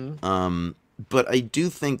 but I do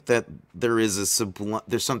think that there is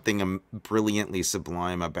there's something brilliantly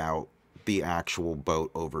sublime about the actual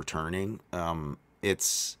boat overturning.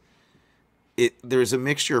 There's a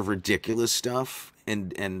mixture of ridiculous stuff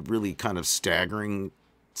and really kind of staggering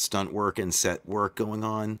stunt work and set work going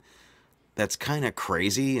on. That's kind of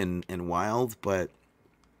crazy and wild, but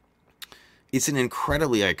it's an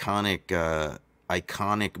incredibly iconic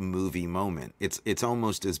movie moment. It's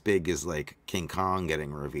almost as big as like King Kong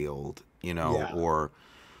getting revealed, you know, Yeah. or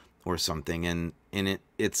something. And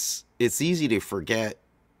it's easy to forget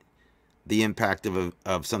the impact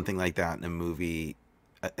of something like that in a movie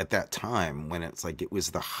at that time, when it's like it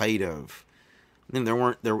was the height of, and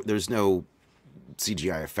there's no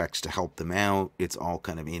CGI effects to help them out. It's all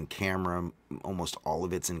kind of in camera. Almost all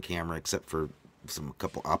of it's in camera, except for a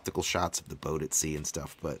couple optical shots of the boat at sea and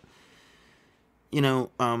stuff. But you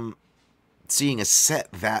know, seeing a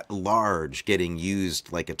set that large getting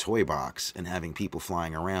used like a toy box and having people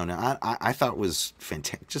flying around, I thought was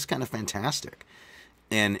just kind of fantastic.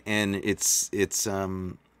 And it's just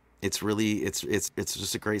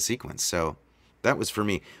a great sequence. So that was for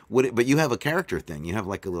me. But you have a character thing. You have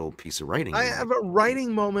like a little piece of writing. I have a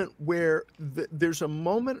writing moment where there's a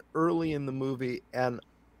moment early in the movie, and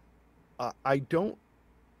I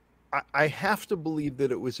have to believe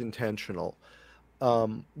that it was intentional,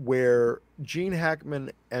 where Gene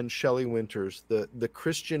Hackman and Shelley Winters, the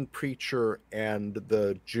Christian preacher and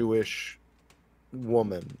the Jewish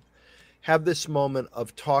woman, have this moment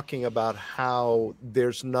of talking about how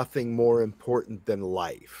there's nothing more important than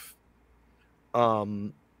life.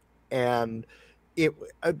 And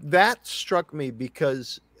that struck me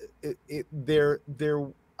because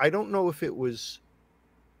I don't know if it was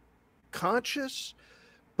conscious,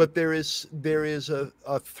 but there is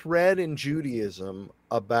a thread in Judaism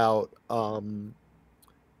about,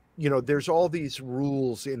 you know, there's all these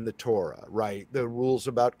rules in the Torah, right? The rules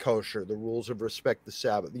about kosher, the rules of respect the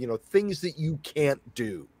Sabbath, you know, things that you can't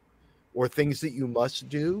do or things that you must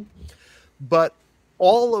do. But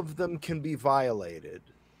all of them can be violated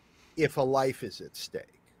if a life is at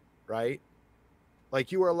stake, right?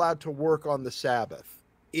 Like, you are allowed to work on the Sabbath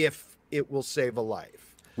if it will save a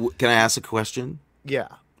life. Can I ask a question? Yeah.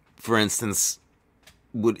 For instance,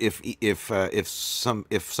 would if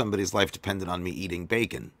somebody's life depended on me eating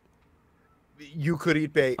bacon, you could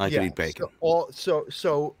eat bacon. I could eat bacon.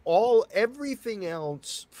 So everything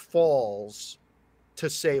else falls to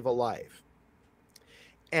save a life.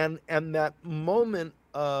 And that moment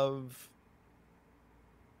of,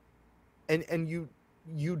 and you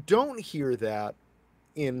don't hear that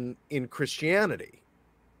in Christianity,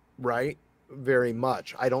 right? Very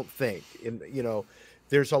much, I don't think. You know,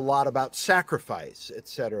 there's a lot about sacrifice,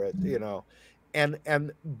 etc. You know,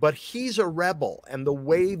 but he's a rebel, and the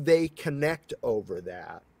way they connect over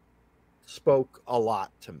that spoke a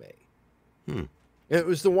lot to me. It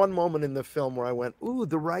was the one moment in the film where I went, "Ooh,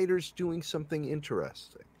 the writer's doing something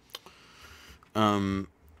interesting."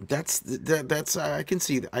 That's I can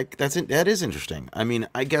see that is interesting. I mean,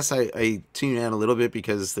 I guess I tuned out a little bit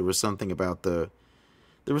because there was something about the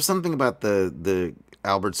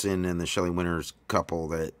Albertson and the Shelley Winters couple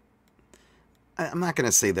that I'm not going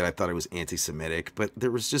to say that I thought it was anti-Semitic, but there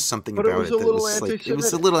was just something about it that was like, it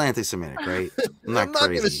was a little anti-Semitic, right? I'm not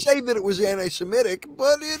going to say that it was anti-Semitic,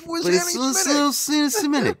 but it was anti-Semitic. It's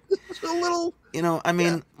anti-Semitic. It's a little, you know, I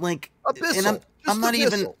mean, like, abyssal, and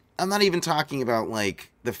I'm not even talking about like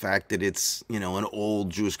the fact that it's, you know, an old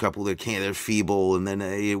Jewish couple that they're feeble and then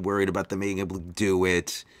they're worried about them being able to do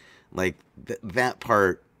it. Like that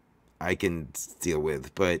part I can deal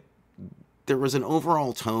with, but there was an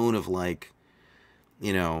overall tone of like,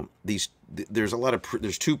 you know, there's a lot of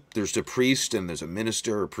there's a priest and there's a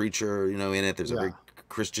minister or preacher, you know, in it. There's a very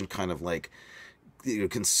Christian kind of like, you know,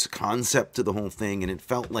 concept to the whole thing, and it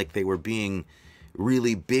felt like they were being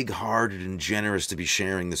really big-hearted and generous to be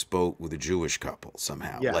sharing this boat with a Jewish couple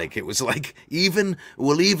somehow. Like it was like,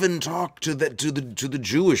 we'll even talk to the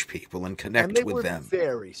Jewish people and connect with them.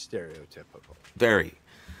 Very stereotypical. Very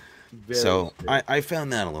so I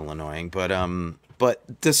found that a little annoying, but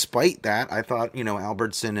despite that, I thought, you know,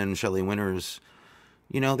 Albertson and Shelley Winters,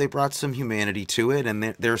 you know, they brought some humanity to it, and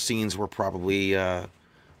their scenes were probably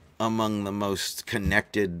among the most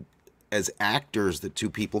connected as actors that two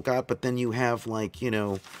people got. But then you have, like, you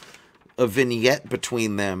know, a vignette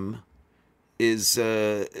between them is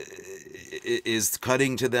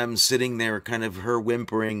cutting to them sitting there, kind of her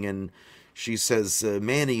whimpering, and she says,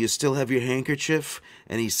 "Manny, you still have your handkerchief?"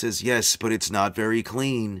 And he says, "Yes, but it's not very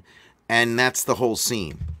clean." And that's the whole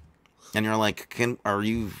scene. And you're like, are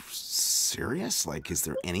you serious? Like, is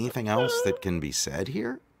there anything else that can be said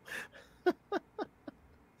here?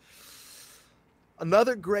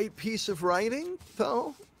 Another great piece of writing,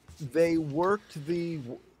 though, they worked the,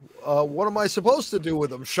 what am I supposed to do with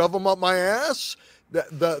them? Shove them up my ass?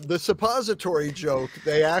 The suppository joke,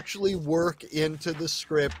 they actually work into the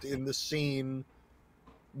script in the scene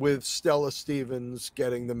with Stella Stevens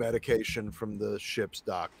getting the medication from the ship's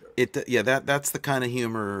doctor. That's the kind of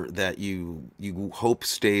humor that you hope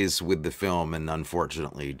stays with the film, and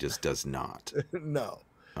unfortunately just does not. No.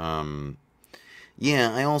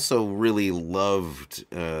 Yeah, I also really loved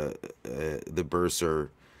the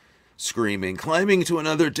bursar screaming, "Climbing to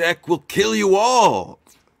another deck will kill you all."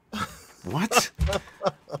 What?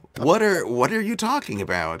 What are you talking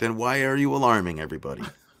about, and why are you alarming everybody?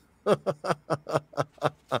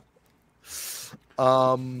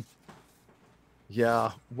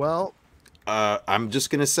 Yeah, well, I'm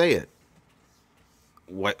just gonna say it.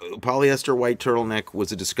 Polyester white turtleneck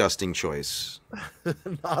was a disgusting choice.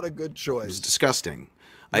 Not a good choice. It was disgusting.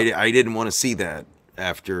 No. I didn't want to see that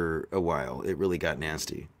after a while. It really got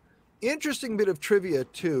nasty. Interesting bit of trivia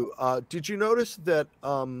too. Did you notice that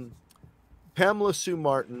Pamela Sue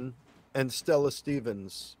Martin and Stella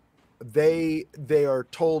Stevens, they are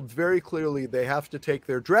told very clearly they have to take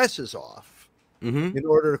their dresses off in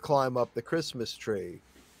order to climb up the Christmas tree.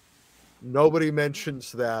 Nobody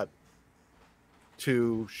mentions that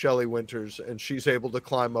to Shelley Winters, and she's able to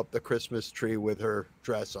climb up the Christmas tree with her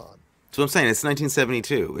dress on. So I'm saying it's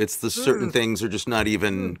 1972. It's the certain things are just not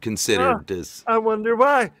even considered as. I wonder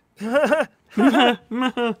why.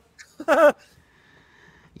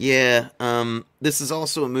 Yeah, this is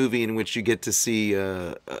also a movie in which you get to see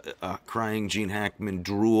a crying Gene Hackman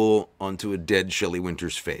drool onto a dead Shelley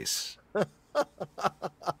Winters face.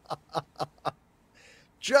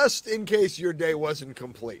 Just in case your day wasn't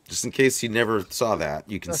complete. Just in case you never saw that,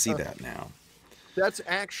 you can see that now. That's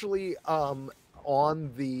actually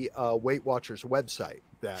on the Weight Watchers website.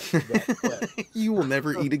 That You will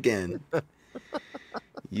never eat again.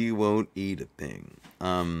 You won't eat a thing.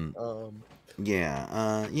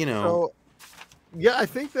 Yeah, you know. So, yeah, I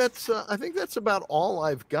think that's about all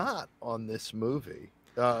I've got on this movie.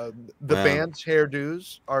 The band's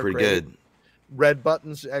hairdos are pretty great. Good. Red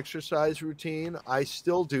Button's exercise routine, I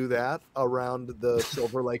still do that around the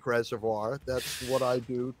Silver Lake Reservoir. That's what I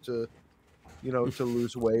do to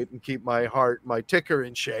lose weight and keep my ticker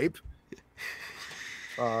in shape.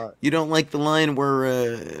 You don't like the line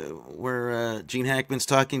where Gene Hackman's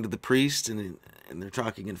talking to the priest and they're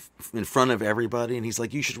talking in front of everybody, and he's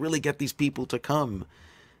like, "You should really get these people to come,"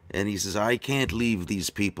 and he says, "I can't leave these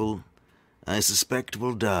people. I suspect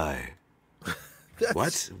we'll die."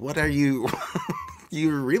 What are you?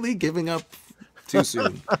 You're really giving up too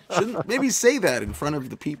soon. Shouldn't maybe say that in front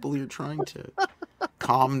of the people you're trying to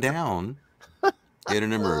calm down in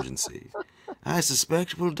an emergency. I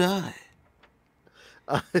suspect we'll die.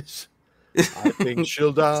 I think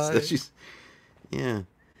she'll die. So yeah.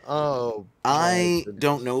 Oh, I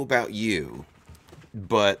don't know about you,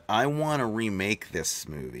 but I want to remake this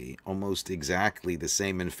movie almost exactly the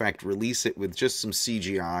same. In fact, release it with just some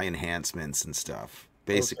CGI enhancements and stuff.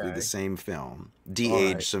 Basically the same film.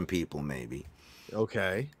 De-age some people, maybe.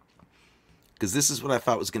 Okay. Because this is what I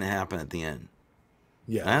thought was going to happen at the end.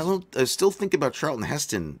 Yeah. I still think about Charlton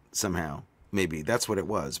Heston somehow. Maybe that's what it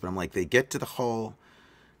was. But I'm like, they get to the hull,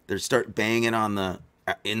 they start banging on the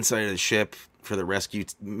inside of the ship for the rescue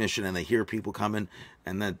mission, and they hear people coming,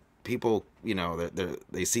 and then people,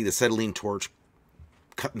 they see the acetylene torch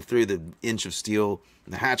cutting through the inch of steel,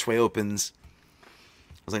 and the hatchway opens.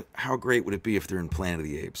 I was like, how great would it be if they're in Planet of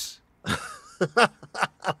the Apes?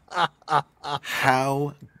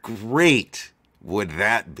 How great would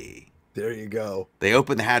that be? There you go. They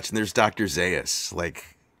open the hatch and there's Dr. Zaius.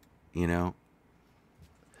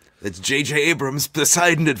 It's J.J. Abrams'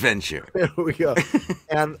 Poseidon adventure. There we go.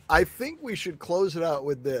 And I think we should close it out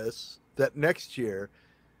with this, that next year,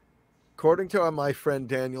 according to my friend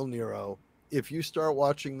Daniel Nero, if you start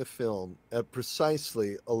watching the film at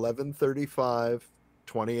precisely 11:35,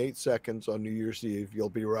 28 seconds on New Year's Eve, you'll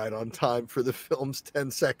be right on time for the film's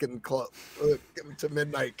 10-second to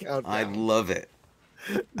midnight countdown. I love it.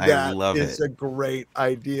 I love it. It's a great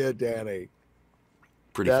idea, Danny.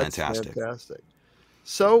 That's fantastic.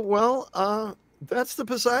 So, well, that's the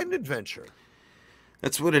Poseidon adventure.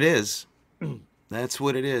 That's what it is. That's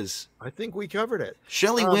what it is. I think we covered it.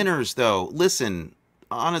 Shelley Winters, though, listen,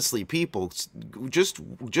 honestly, people, just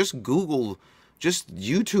Google, just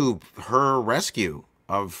YouTube her rescue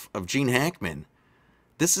of Gene Hackman.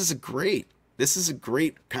 This is a great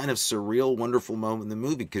kind of surreal, wonderful moment in the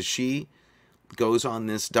movie, because she goes on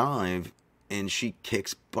this dive and she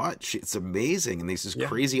kicks butt. It's amazing. And these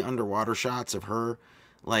crazy underwater shots of her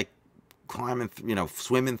like climbing,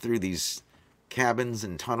 swimming through these cabins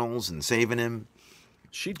and tunnels and saving him.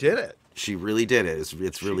 She did it. She really did it.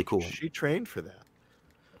 It's really cool. She trained for that.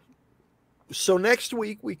 So next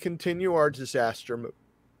week we continue our disaster movies.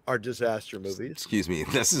 Excuse me.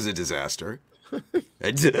 This is a disaster.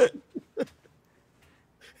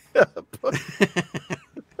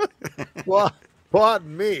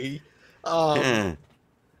 Pardon me.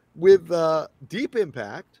 With Deep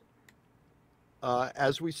Impact,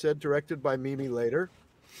 as we said, directed by Mimi later.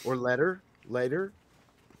 Robert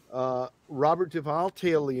Duvall,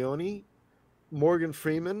 Téa Leoni, Morgan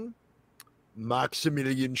Freeman,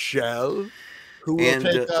 Maximilian Schell, who will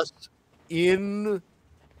take us in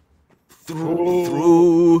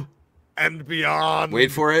through and beyond.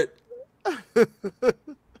 Wait for it.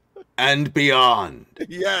 And beyond.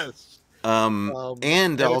 Yes.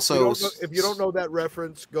 And also, if you don't know that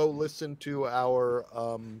reference, go listen to our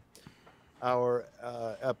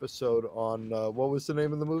episode on what was the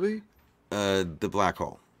name of the movie? The Black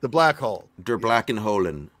Hole. The Black Hole. Der Blacken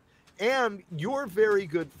Holen. And your very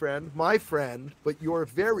good friend, my friend, but your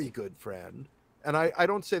very good friend, and I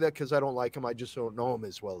don't say that because I don't like him, I just don't know him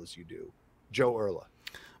as well as you do, Joe Erla.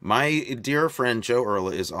 My dear friend Joe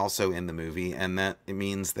Erla is also in the movie, and that it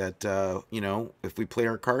means that, if we play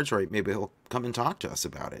our cards right, maybe he'll come and talk to us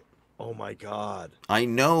about it. Oh, my God. I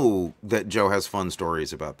know that Joe has fun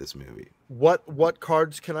stories about this movie. What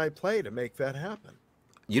cards can I play to make that happen?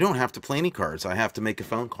 You don't have to play any cards. I have to make a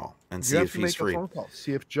phone call and see if he's free. A phone call.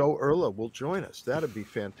 See if Joe Erla will join us. That'd be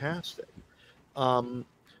fantastic.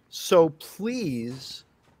 So please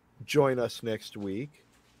join us next week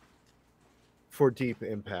for Deep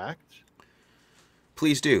Impact.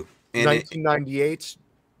 Please do. And 1998's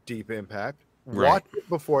Deep Impact. Right. Watch it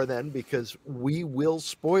before then because we will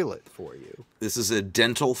spoil it for you. This is a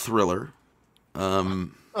dental thriller.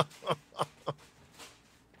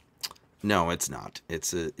 No, it's not.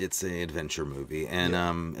 It's an adventure movie,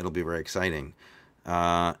 and it'll be very exciting.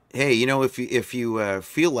 Hey, if you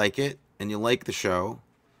feel like it and you like the show,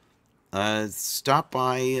 stop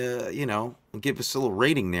by. Give us a little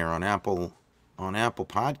rating there on Apple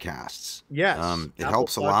Podcasts. Yes, it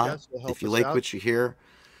helps a lot. If you like what you hear,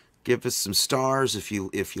 give us some stars. If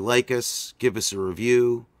you like us, give us a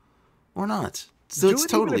review, or not. So it's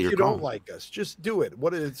totally your call. If you don't like us, just do it.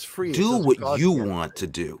 It's free. Do what you want to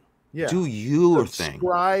do. Yeah. Do your thing.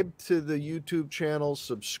 Subscribe to the YouTube channel.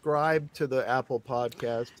 Subscribe to the Apple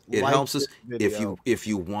Podcast. It helps us. If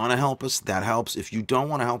you want to help us, that helps. If you don't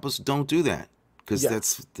want to help us, don't do that, because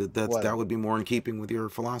that would be more in keeping with your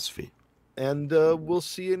philosophy. And we'll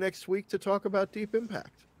see you next week to talk about Deep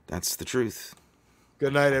Impact. That's the truth.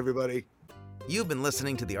 Good night, everybody. You've been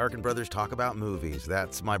listening to the Arkin Brothers talk about movies.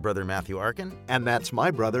 That's my brother Matthew Arkin. And that's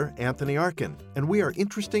my brother Anthony Arkin. And we are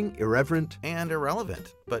interesting, irreverent, and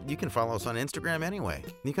irrelevant. But you can follow us on Instagram anyway.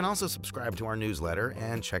 You can also subscribe to our newsletter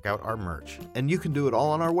and check out our merch. And you can do it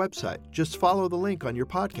all on our website. Just follow the link on your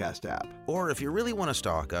podcast app. Or if you really want to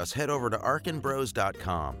stalk us, head over to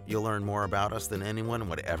arkinbros.com. You'll learn more about us than anyone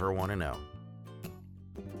would ever want to know.